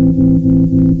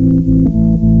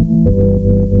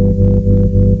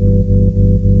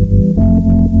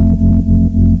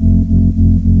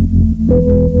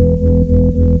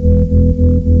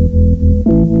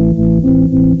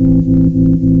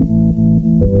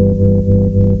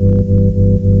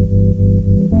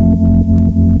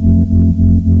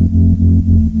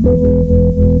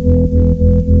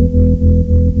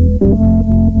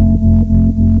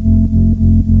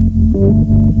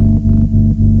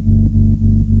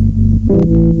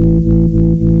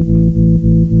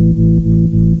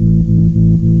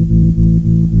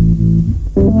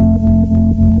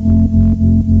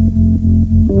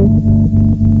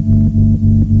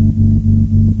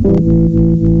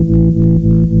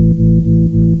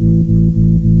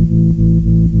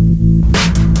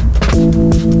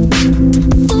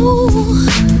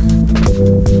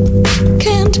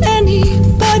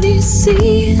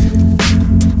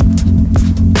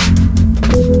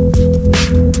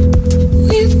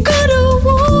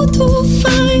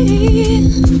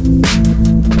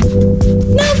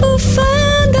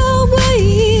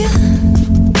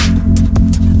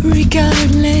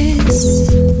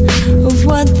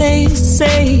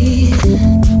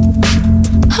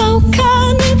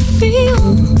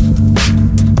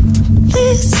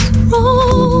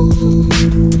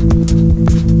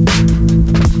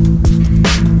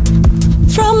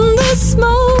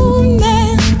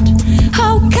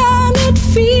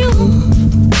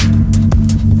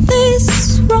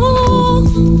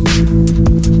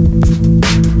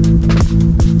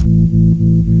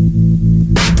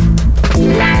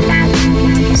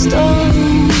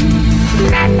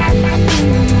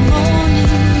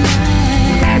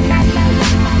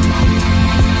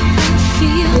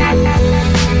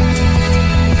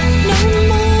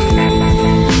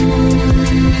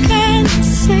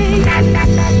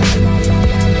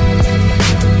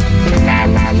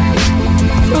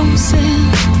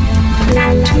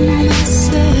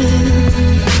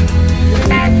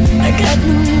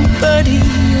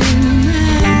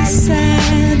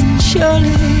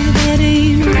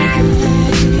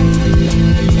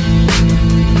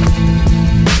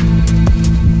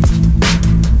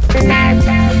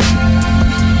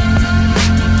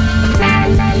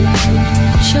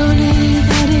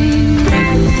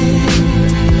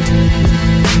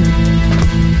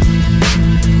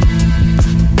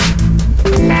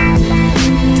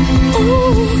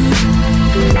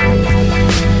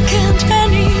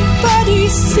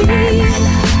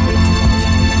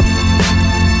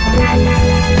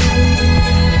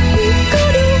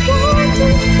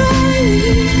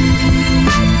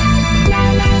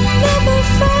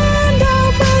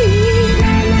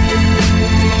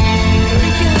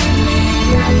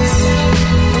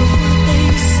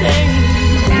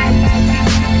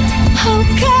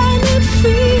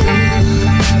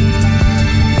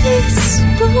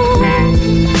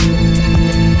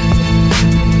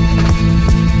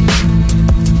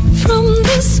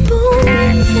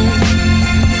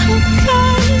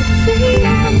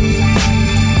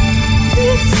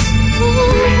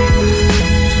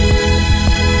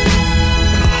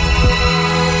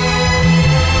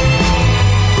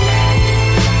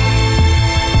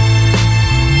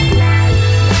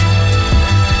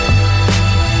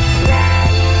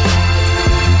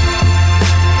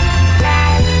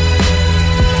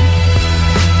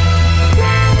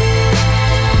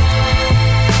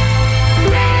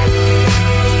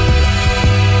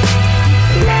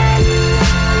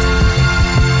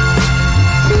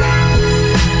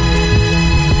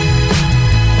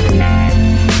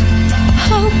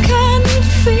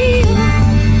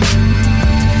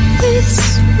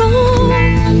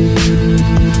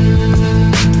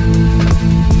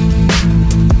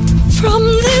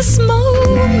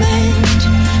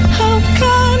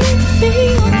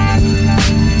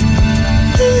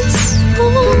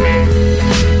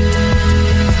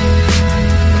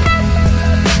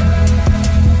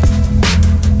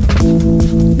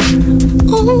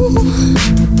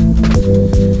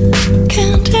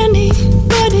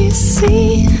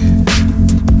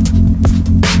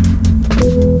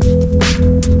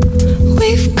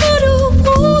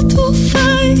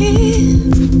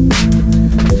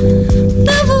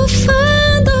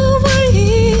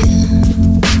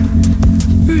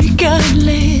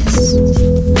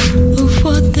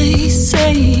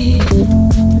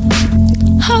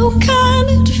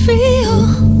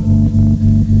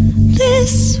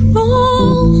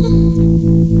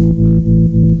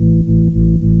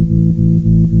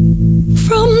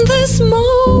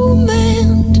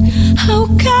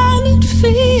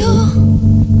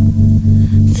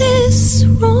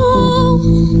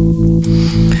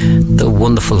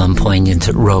 wonderful and poignant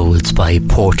Roads by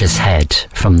Portishead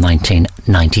from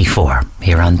 1994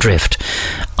 here on Drift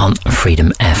on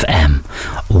Freedom FM.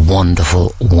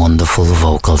 Wonderful, wonderful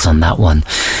vocals on that one.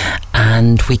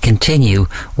 And we continue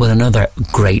with another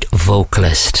great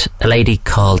vocalist, a lady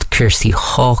called Kirsty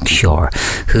Hawkshaw,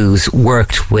 who's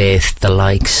worked with the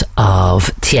likes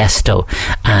of Tiesto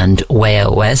and Way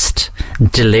Out West,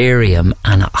 Delirium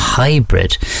and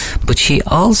Hybrid, but she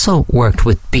also worked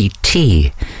with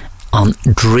BT on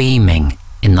Dreaming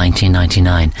in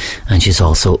 1999, and she's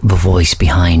also the voice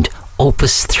behind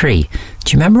Opus 3.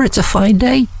 Do you remember It's a Fine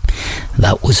Day?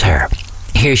 That was her.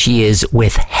 Here she is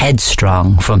with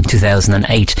Headstrong from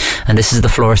 2008, and this is the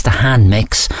Florist to Hand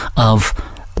mix of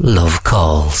Love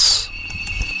Calls.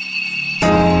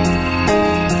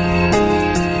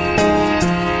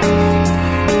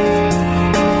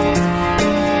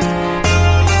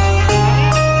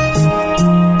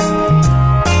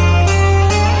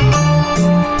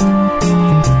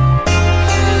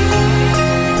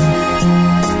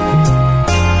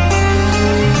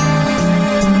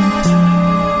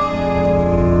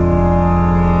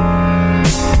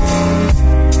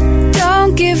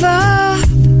 Give up,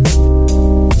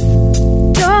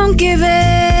 don't give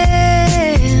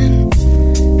in.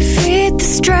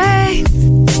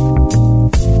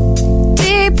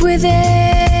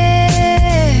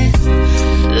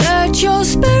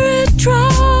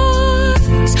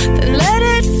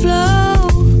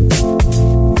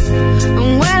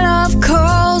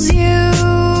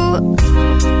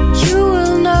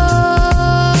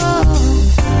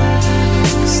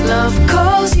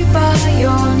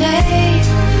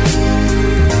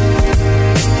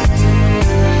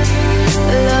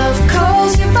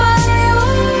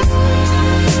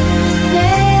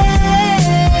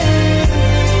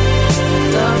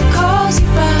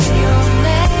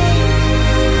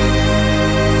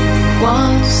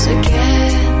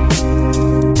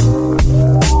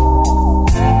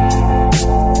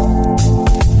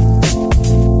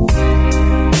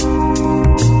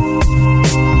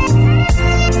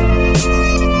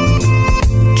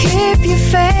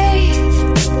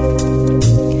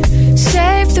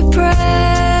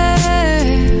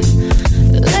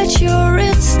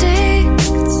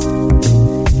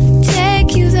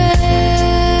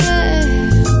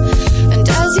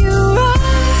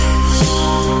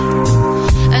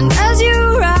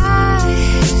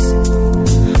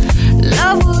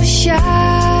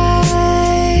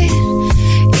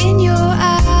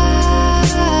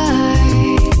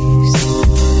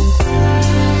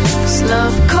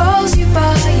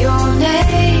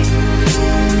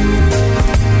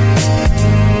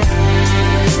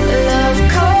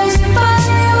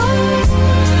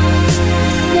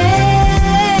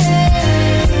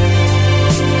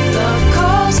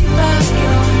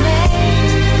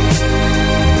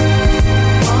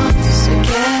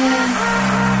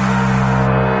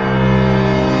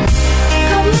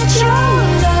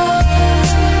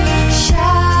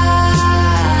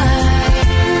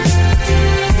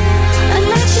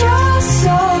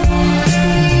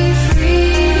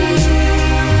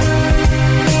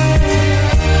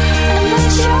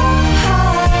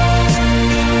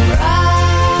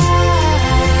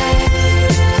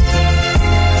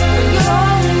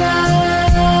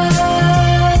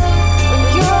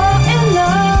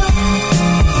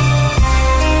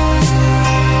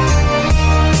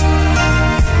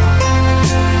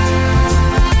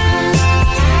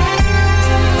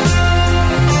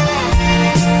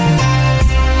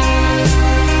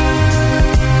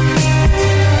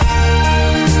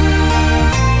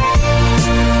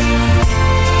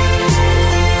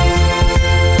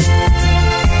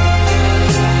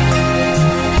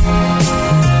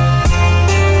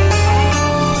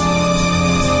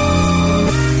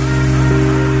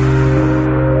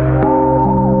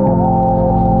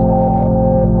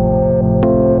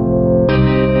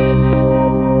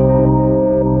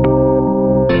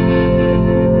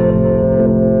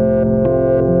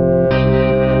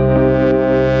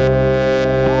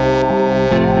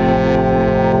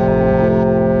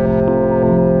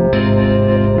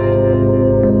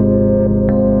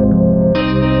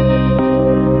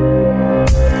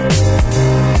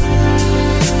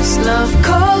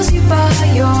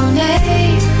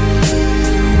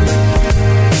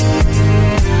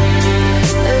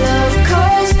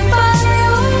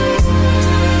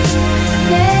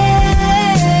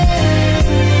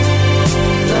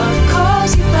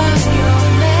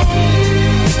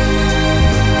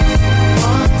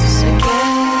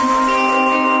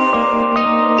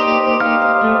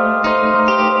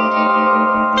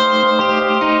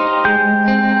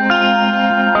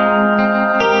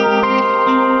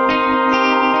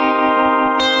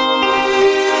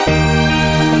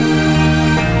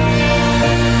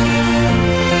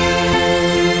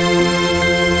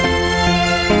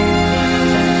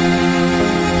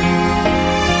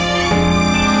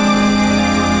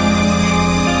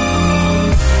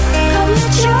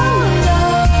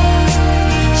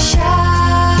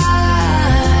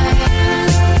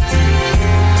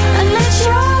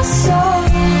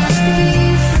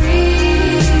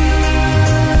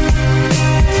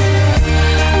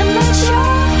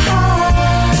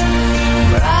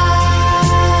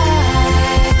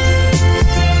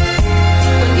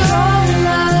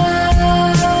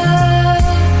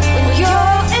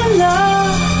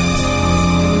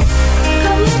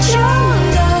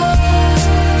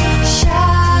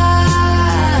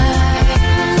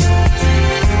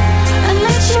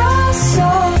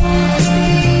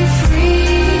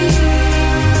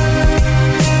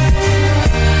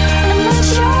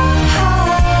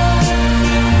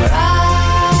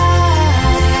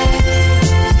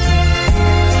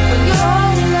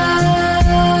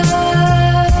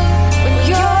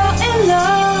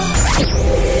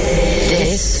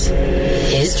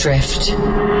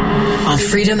 on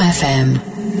Freedom FM.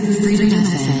 Freedom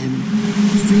FM.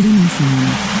 Freedom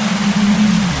FM.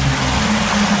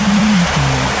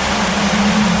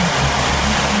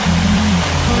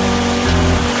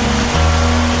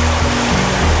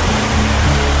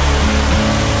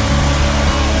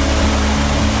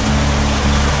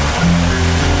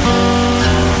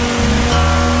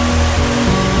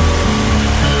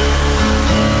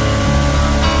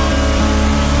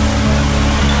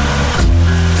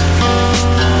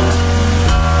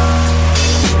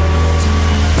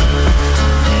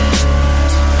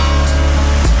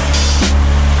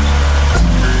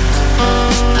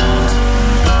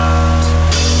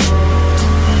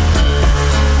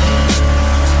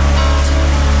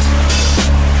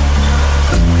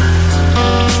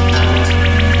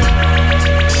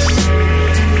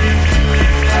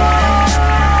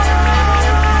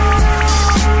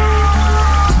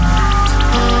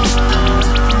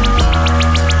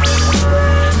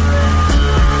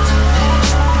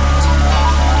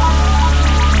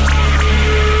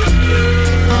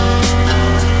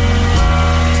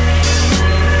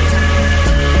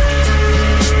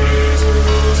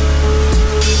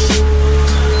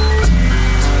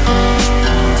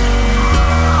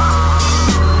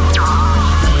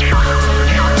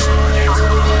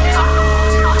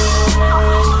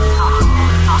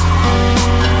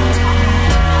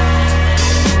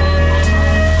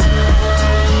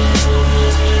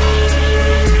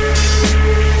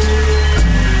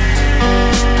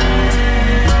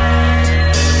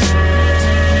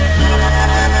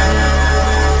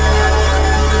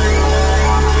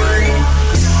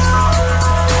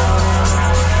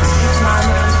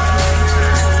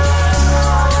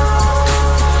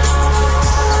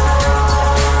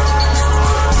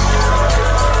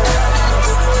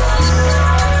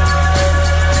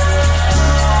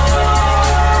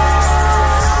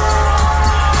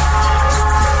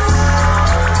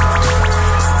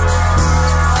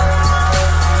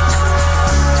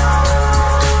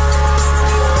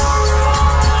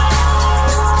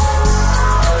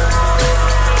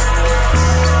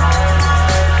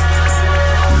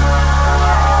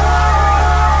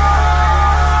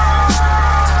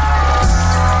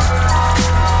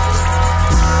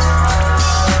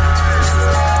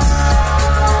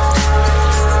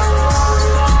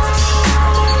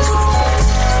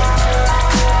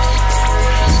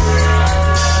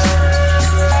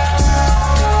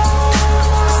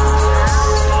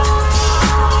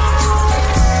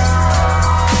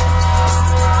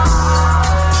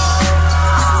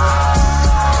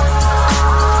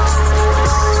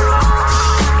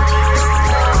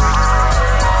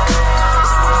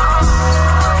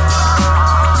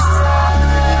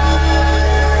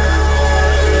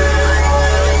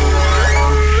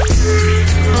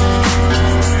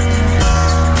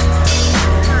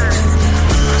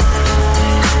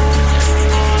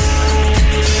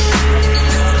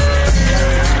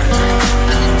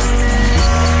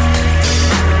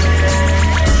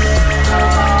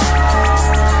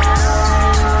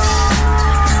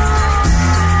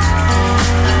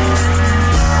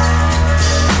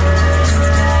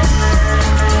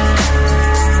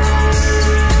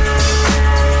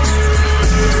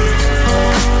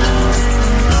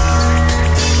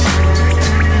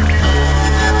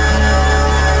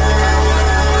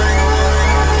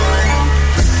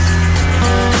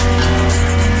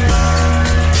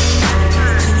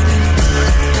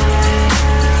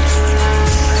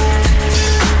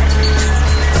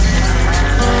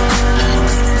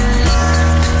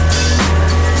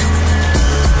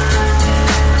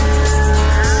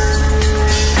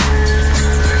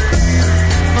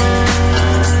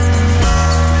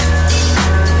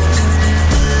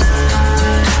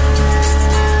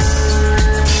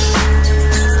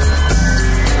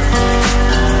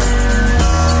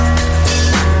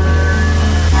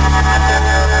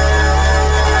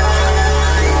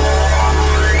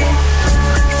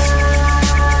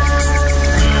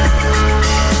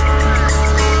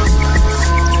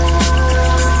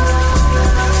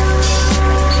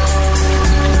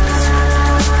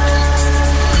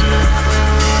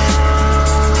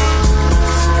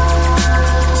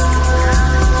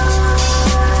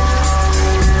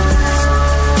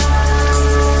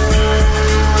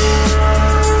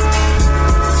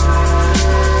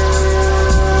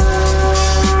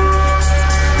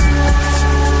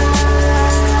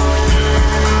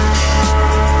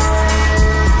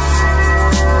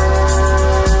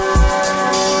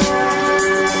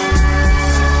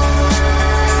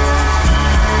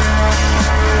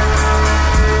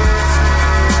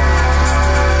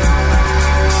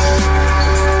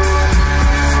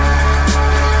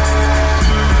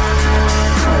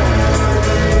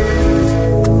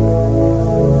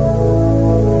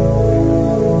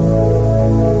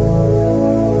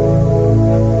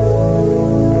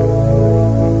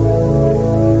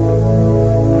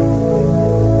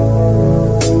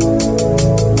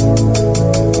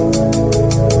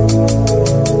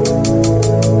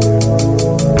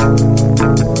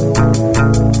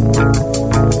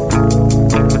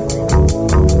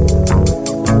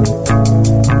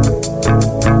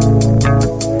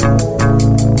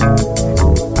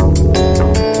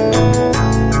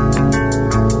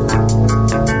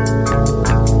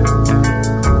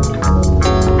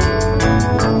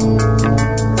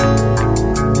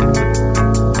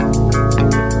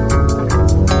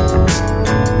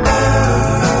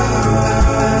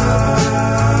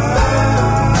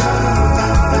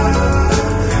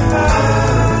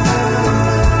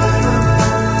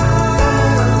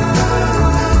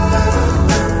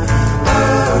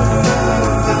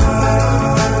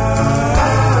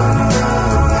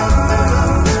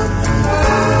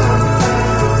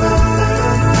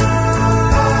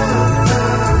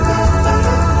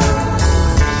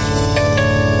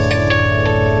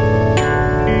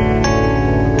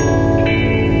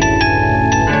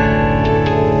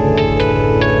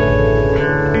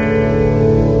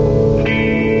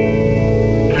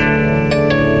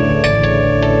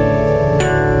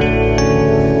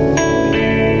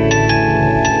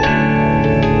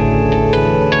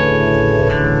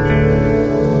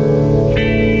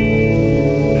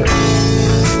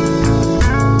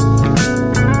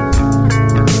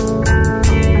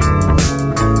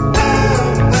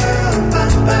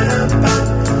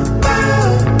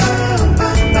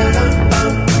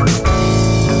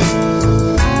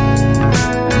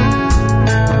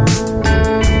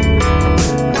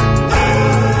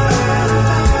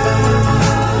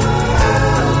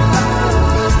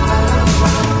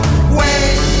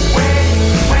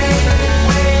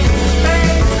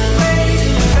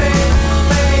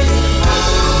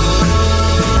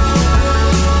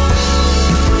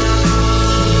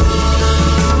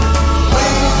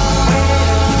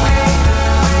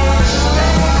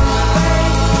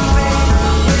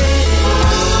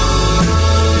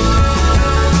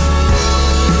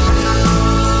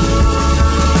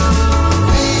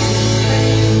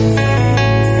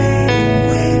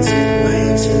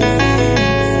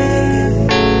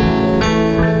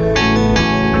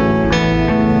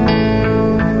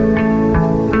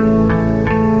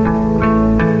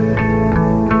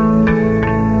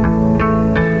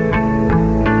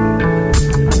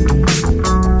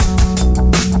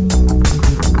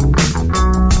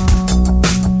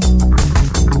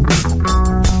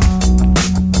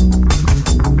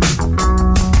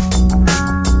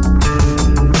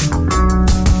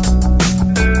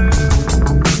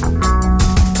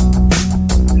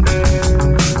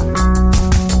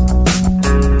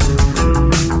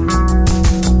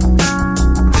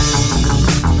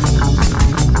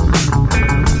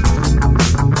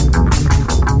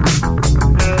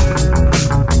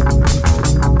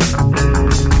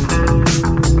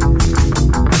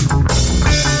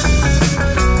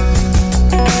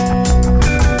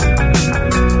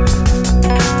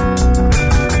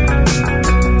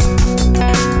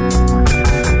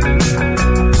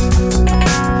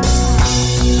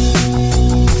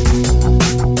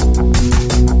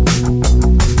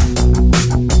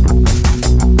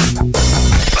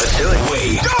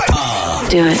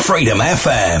 do it. Freedom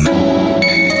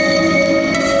FM.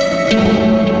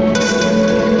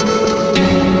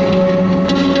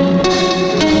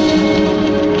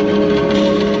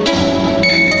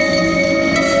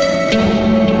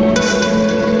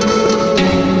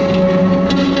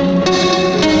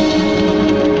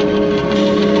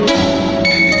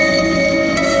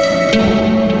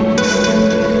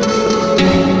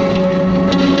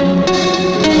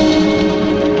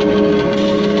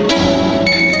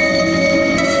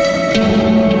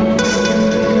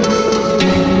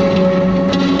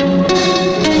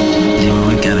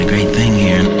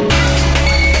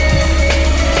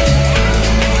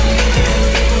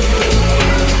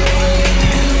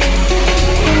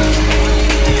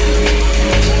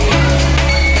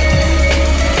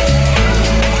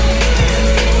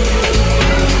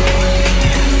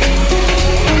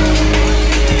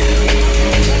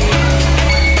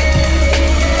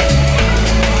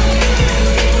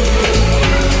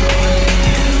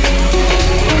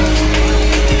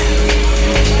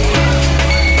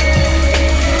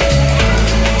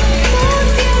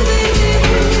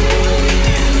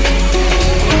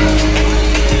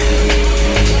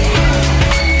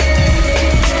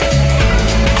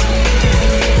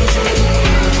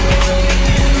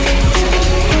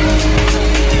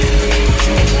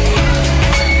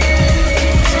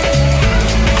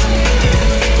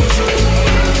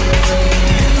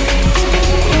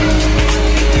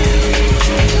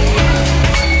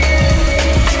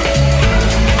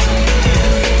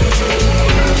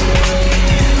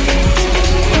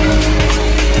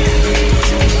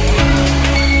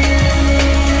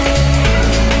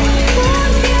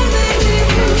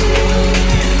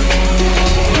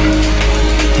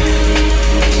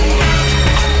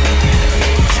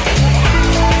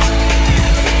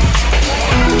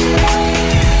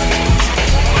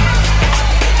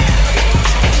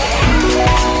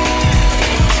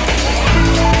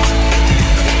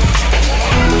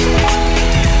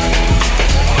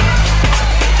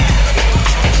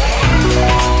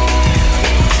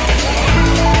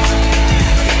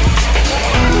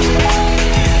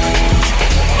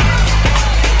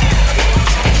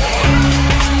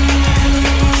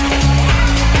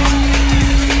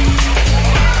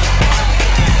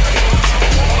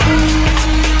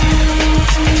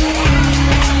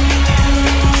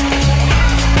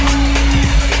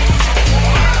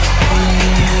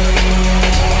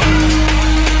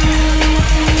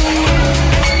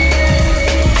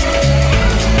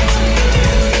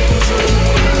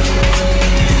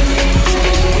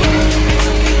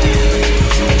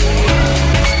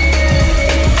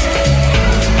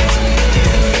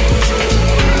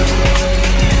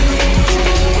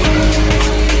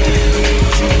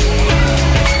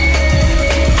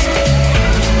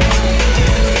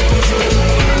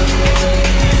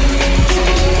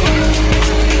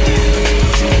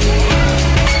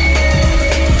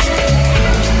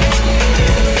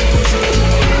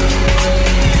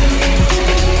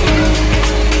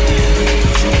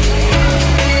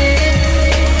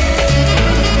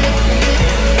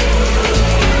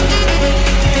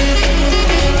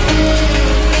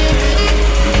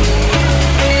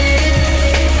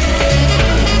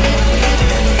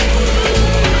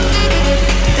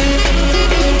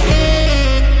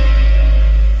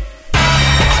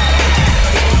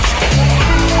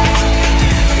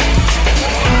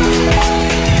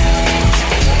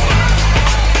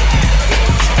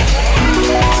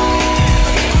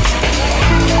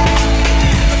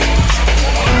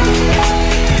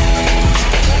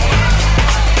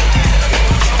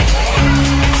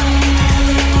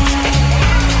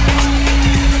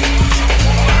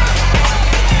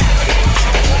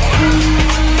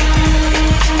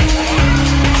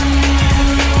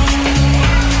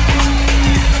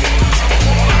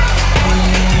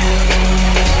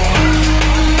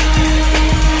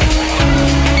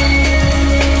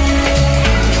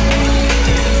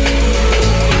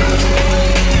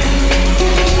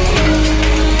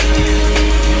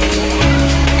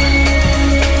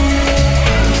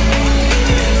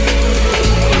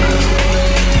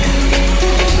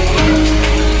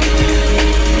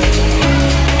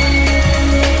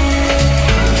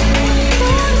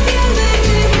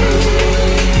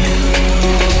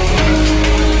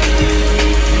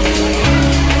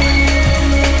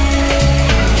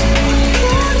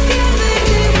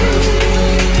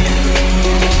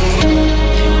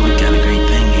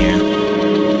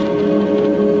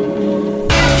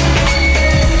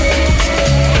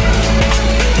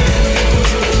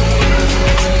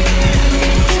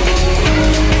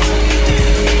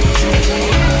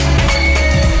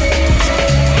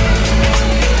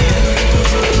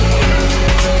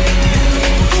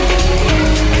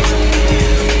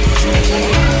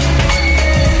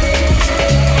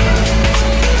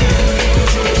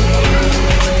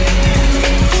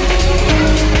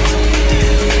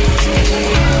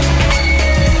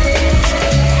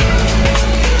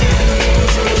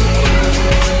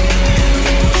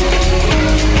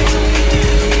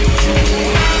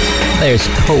 There's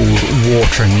Cold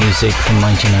Water music from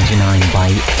 1999 by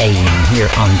AIM here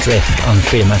on Drift on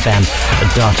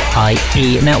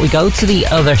freedomfm.ie. Now we go to the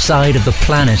other side of the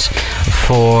planet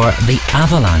for the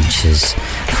Avalanches,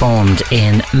 formed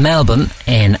in Melbourne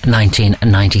in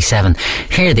 1997.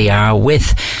 Here they are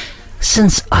with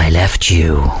Since I Left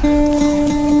You.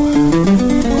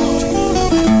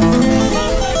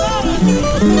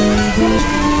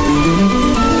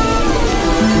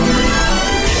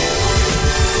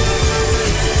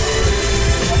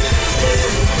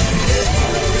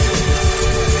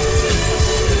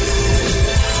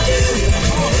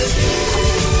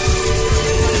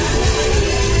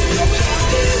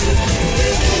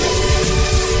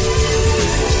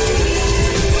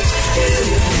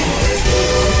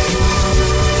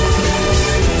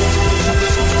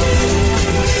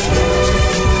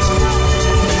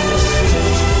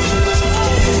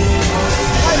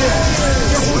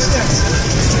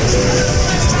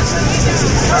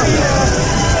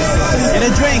 Get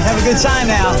a drink, have a good time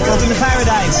now. Welcome to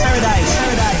paradise. Paradise, paradise,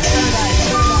 paradise.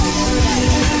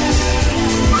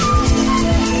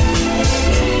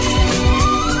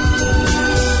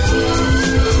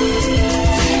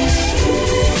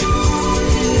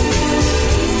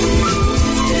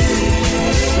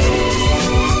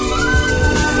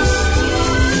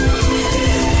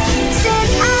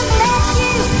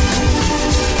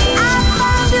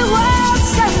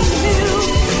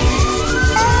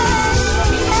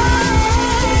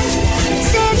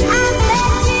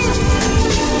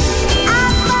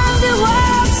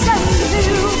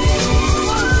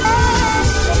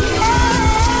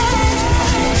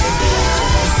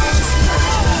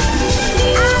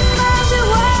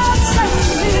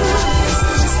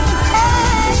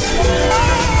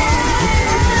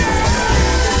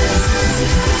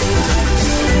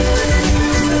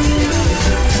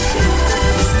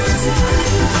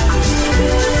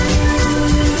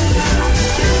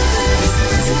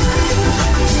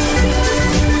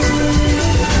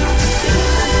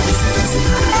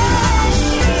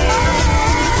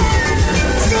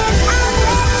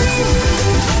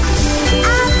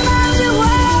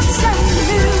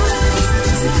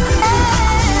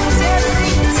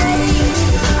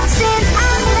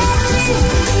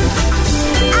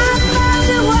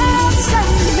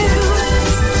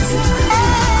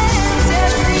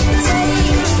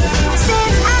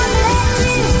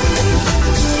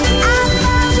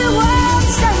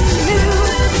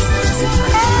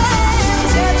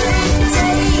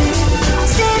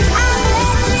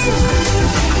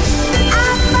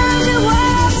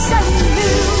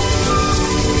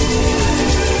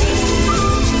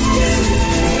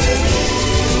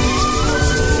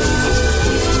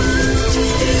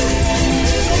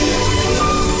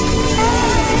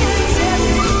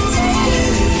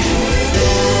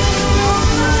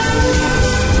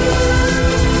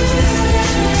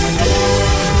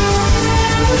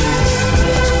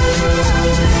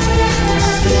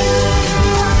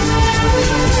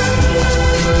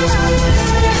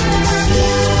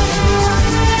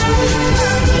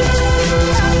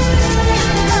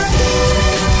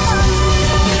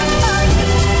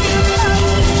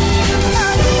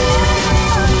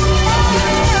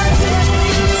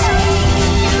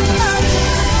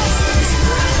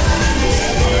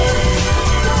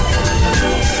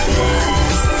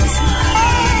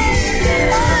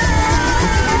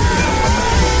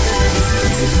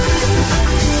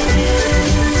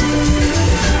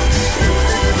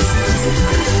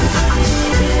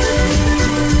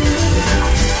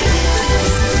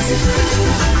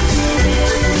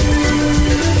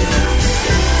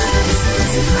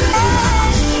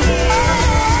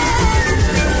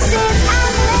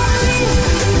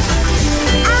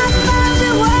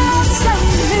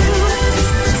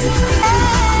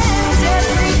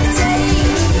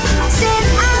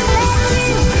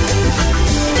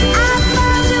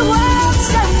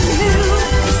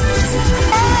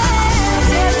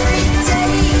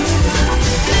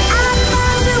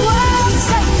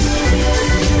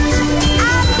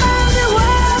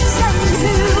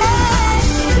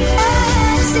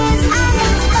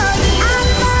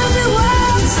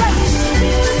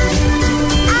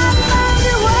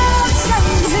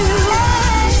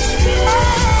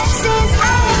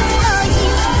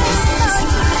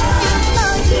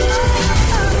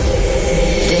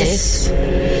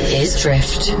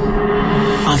 Drift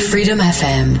on Freedom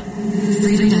FM.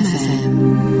 Freedom FM.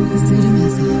 Freedom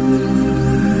FM.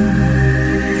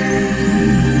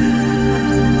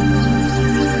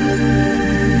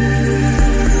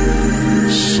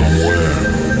 Somewhere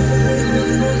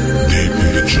deep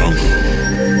in the jungle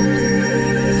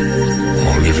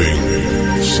are living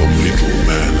some little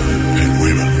men and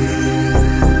women.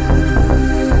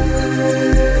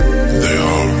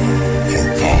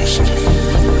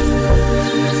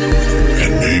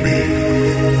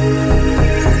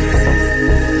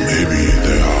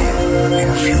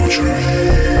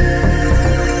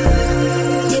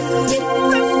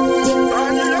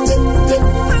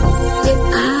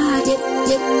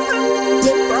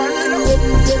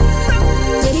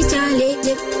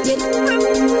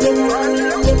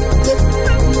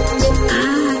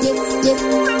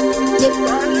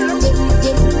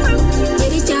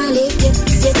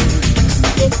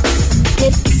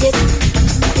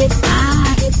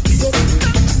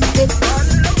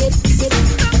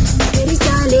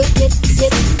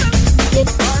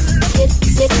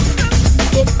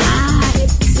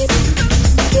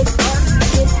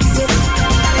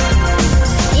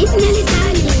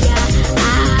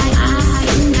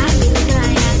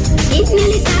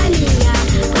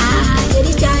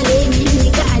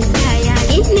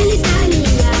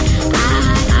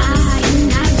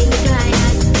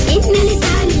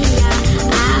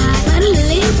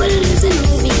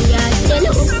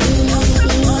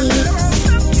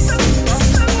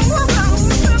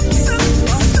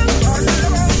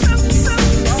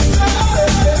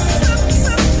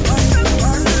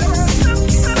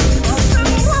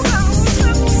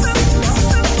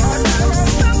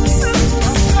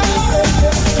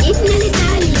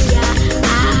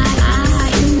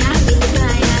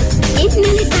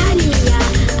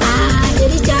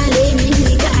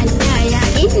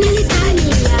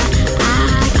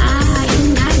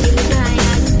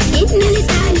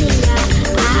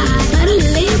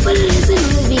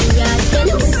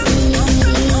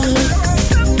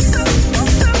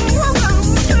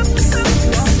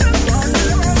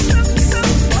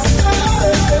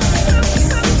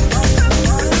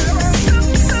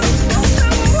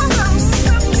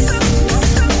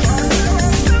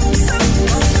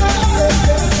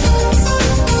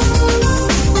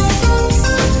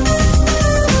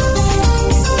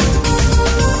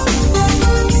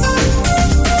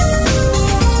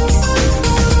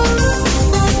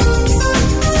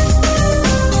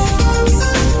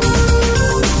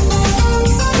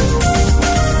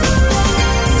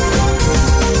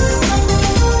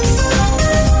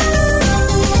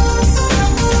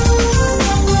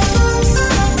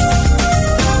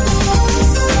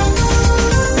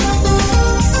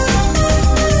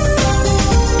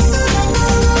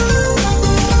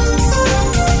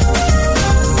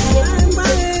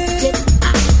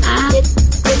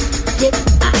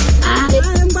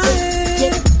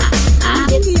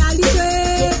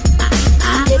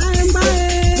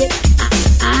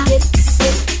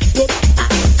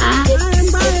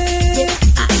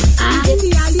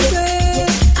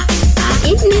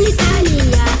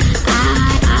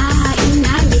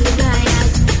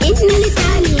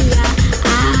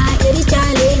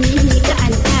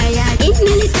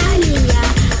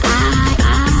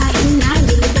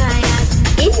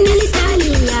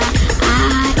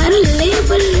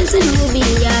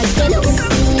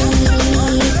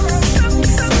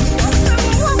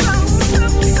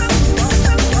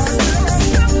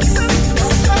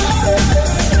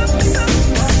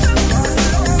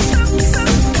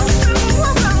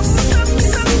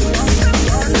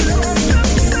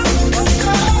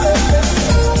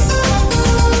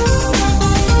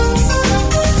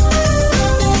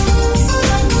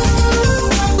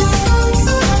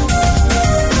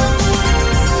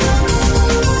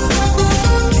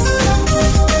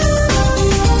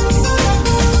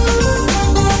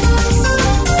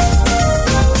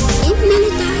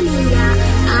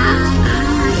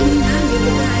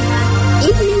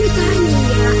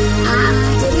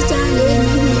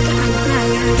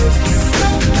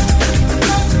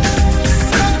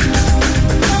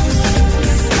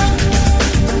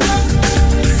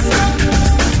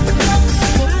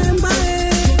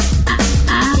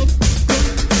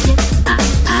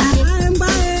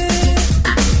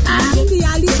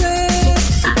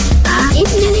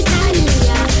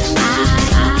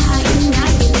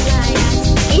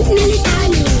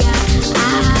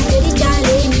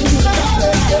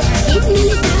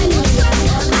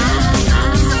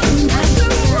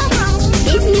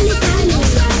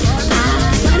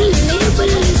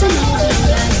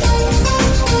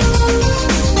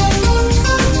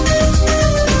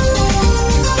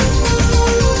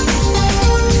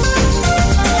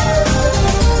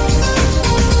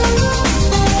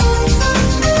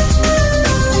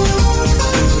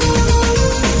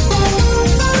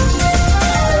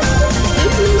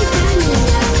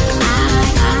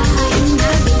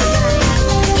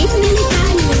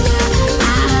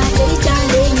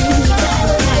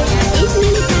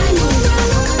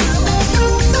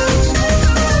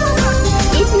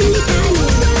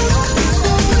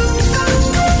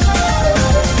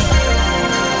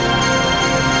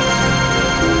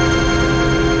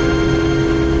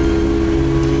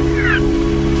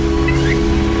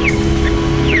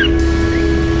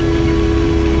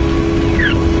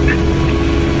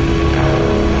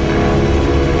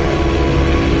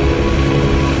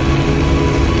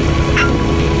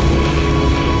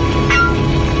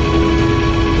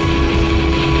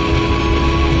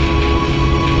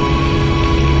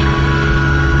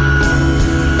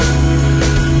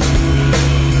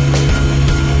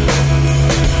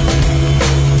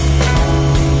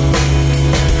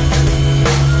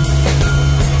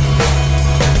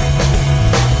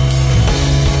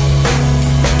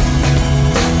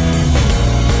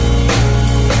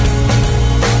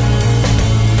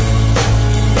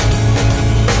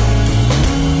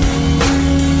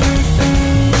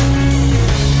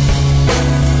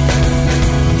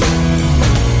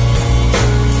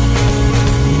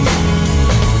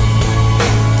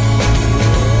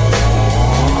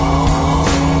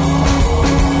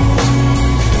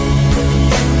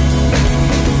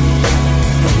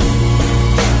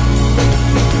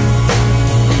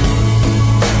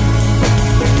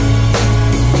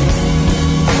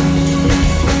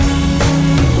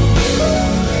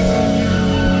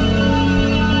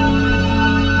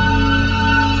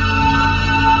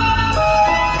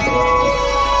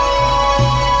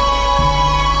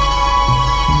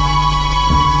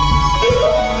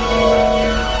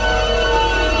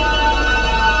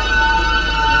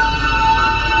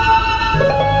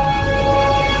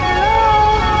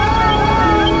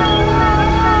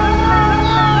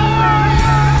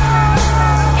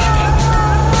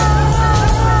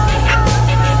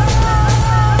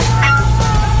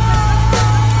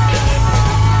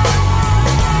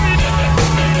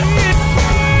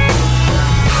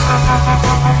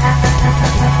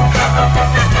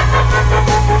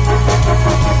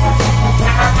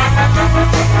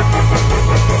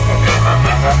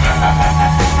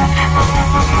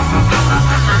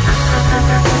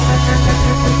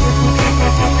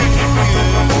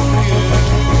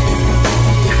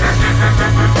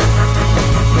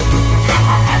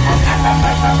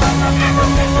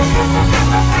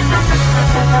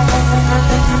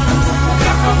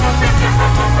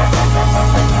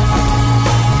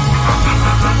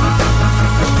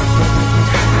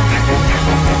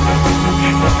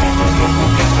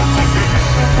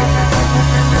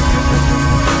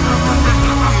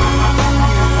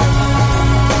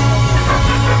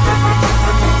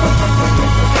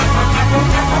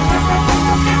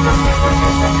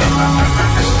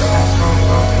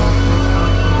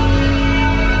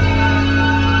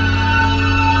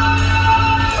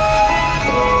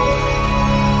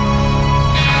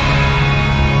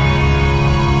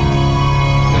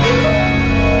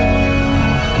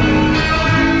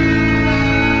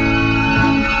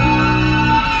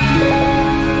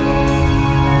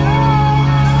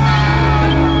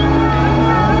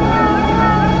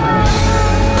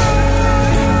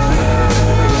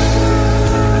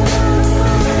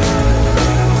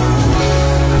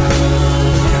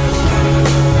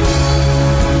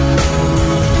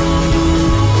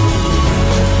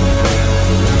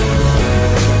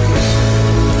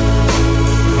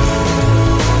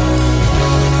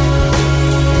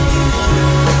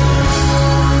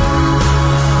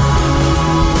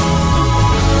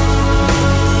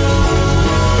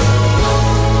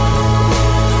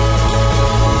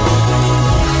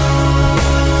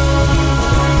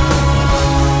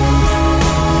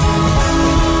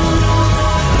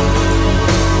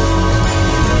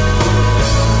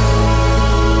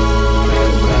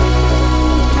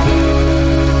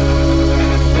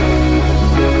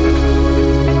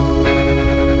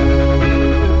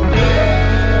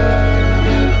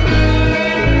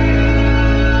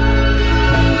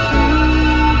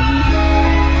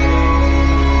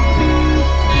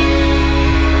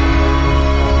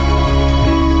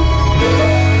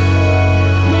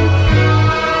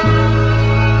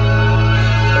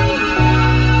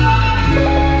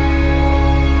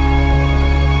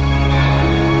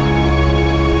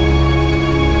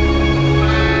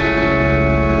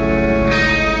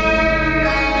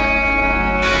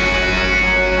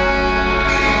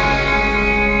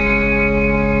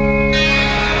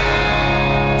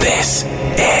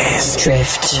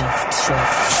 Drift.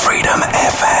 Freedom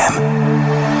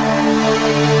FM.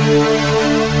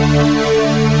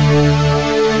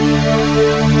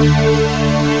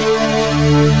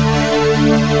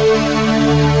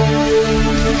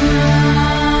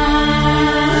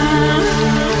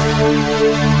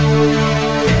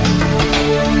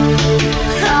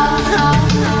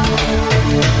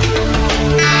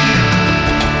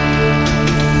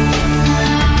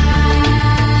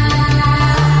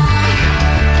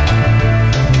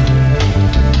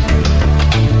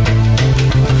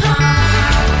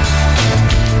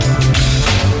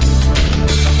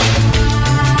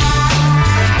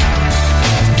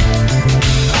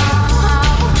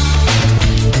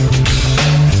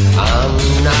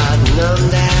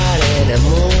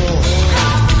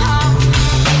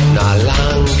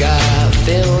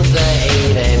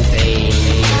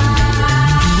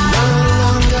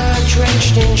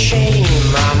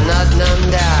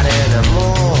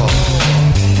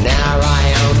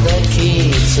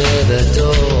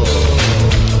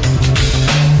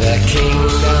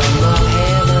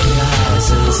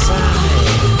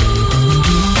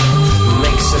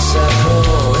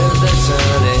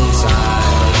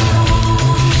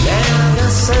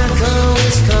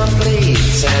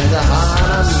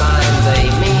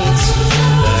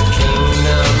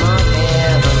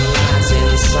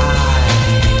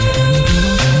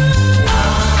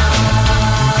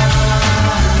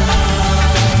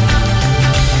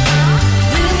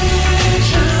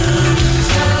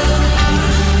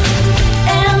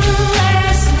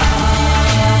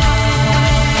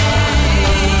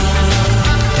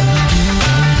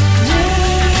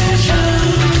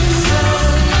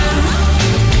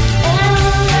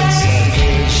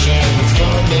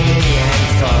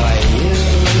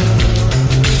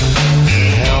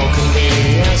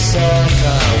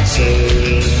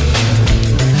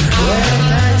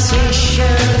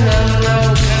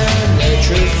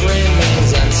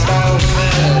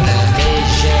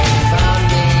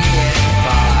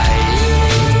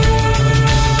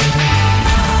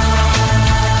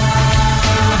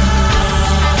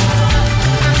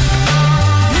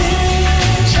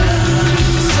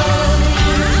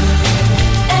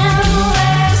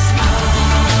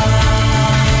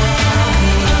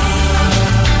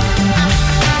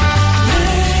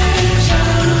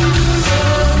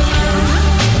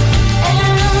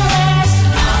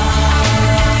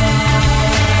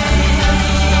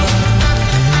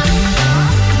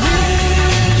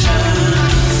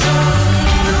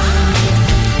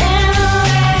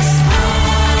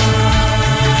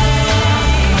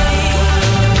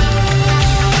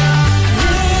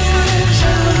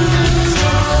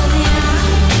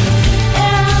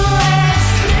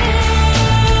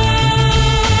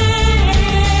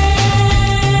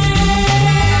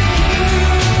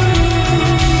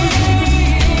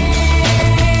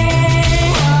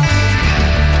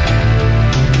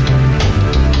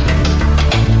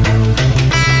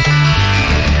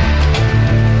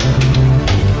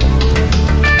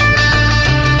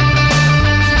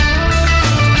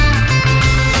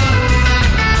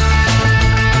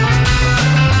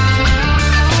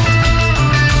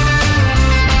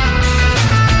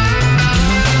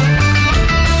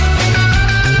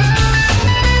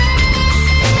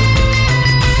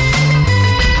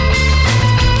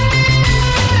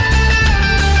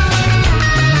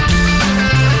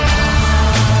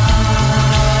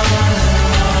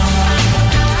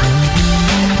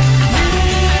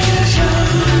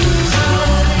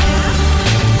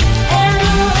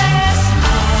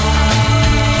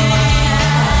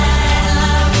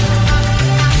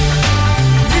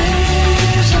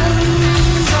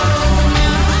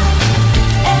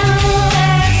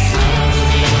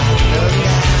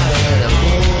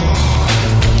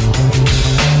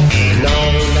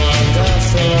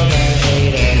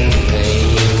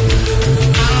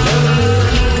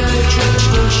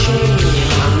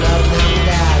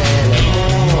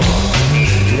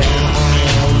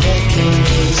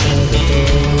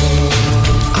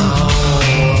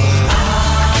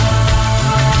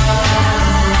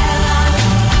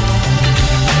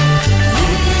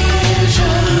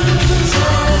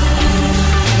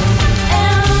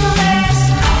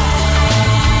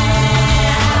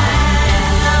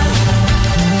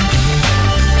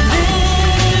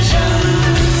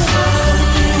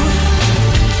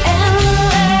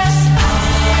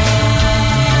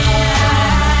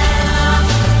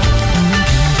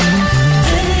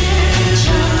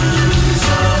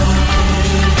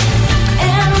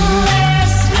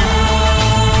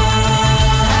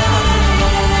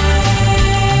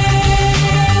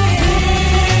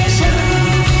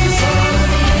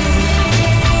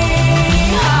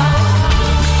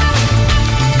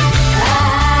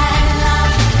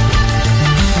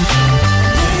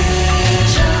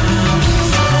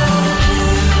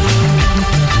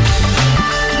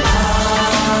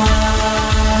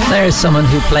 There's someone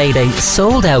who played a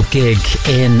sold-out gig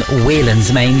in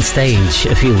Whelan's main stage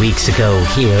a few weeks ago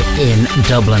here in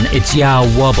Dublin. It's Ya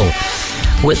Wobble,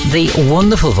 with the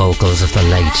wonderful vocals of the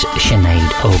late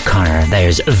Sinead O'Connor.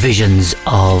 There's Visions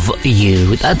of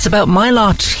You. That's about my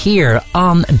lot here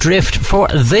on Drift for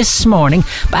this morning.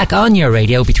 Back on your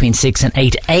radio between 6 and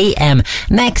 8 a.m.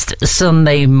 next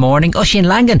Sunday morning. Oisin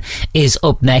Langan is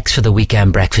up next for the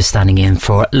weekend breakfast, standing in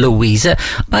for Louisa.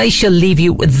 I shall leave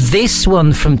you with this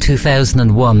one from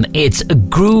 2001. It's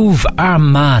Groove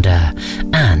Armada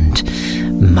and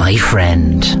My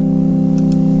Friend.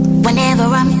 Whenever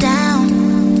I'm down,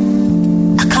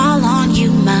 I call on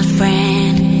you, my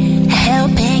friend. A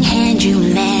helping hand you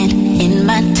lend in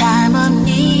my time of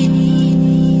need.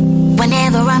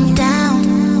 Whenever I'm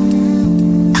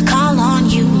down, I call on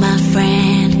you, my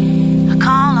friend. I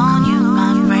call on you,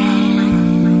 my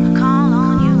friend. I call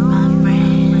on you, my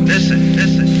friend. Listen,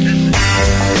 listen, listen.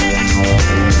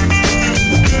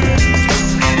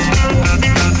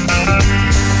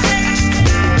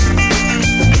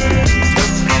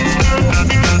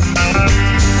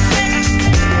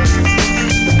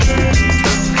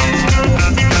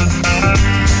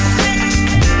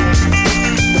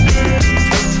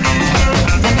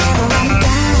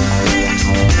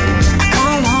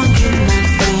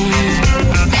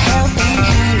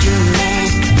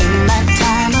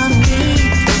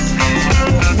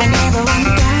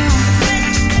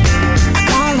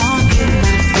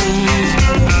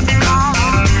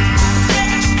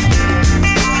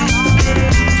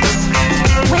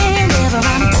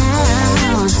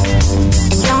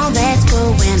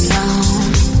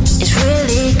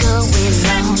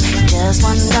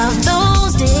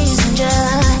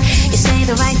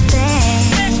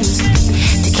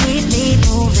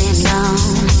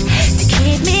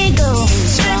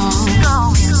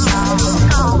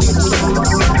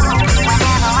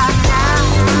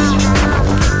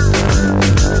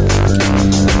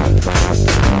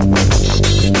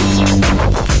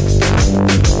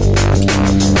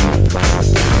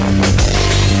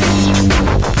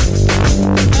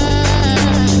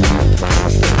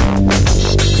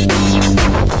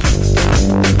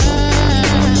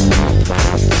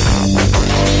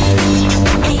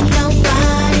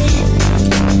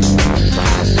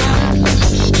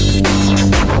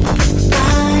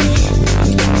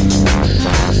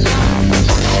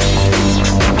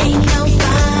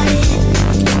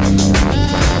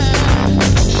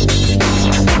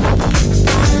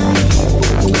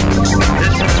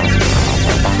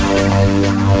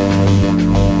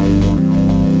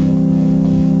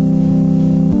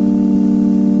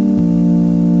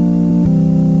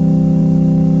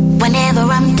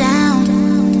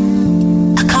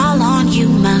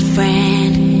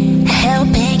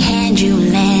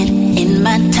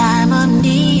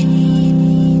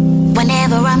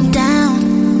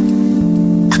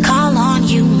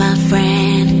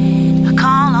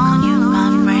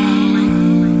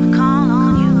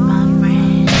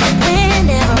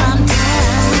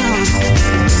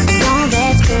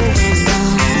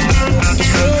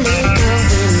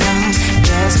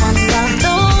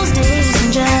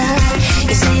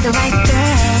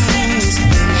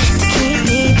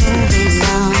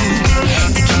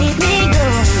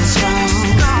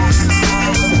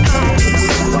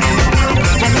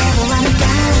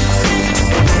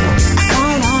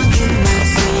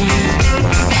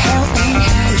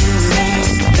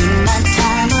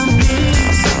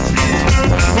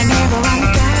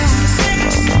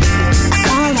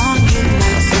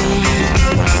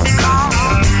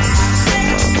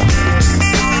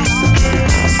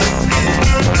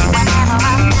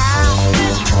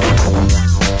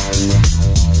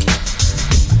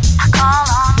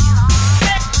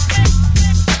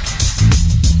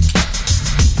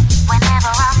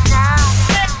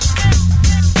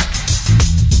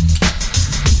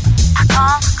 I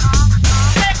call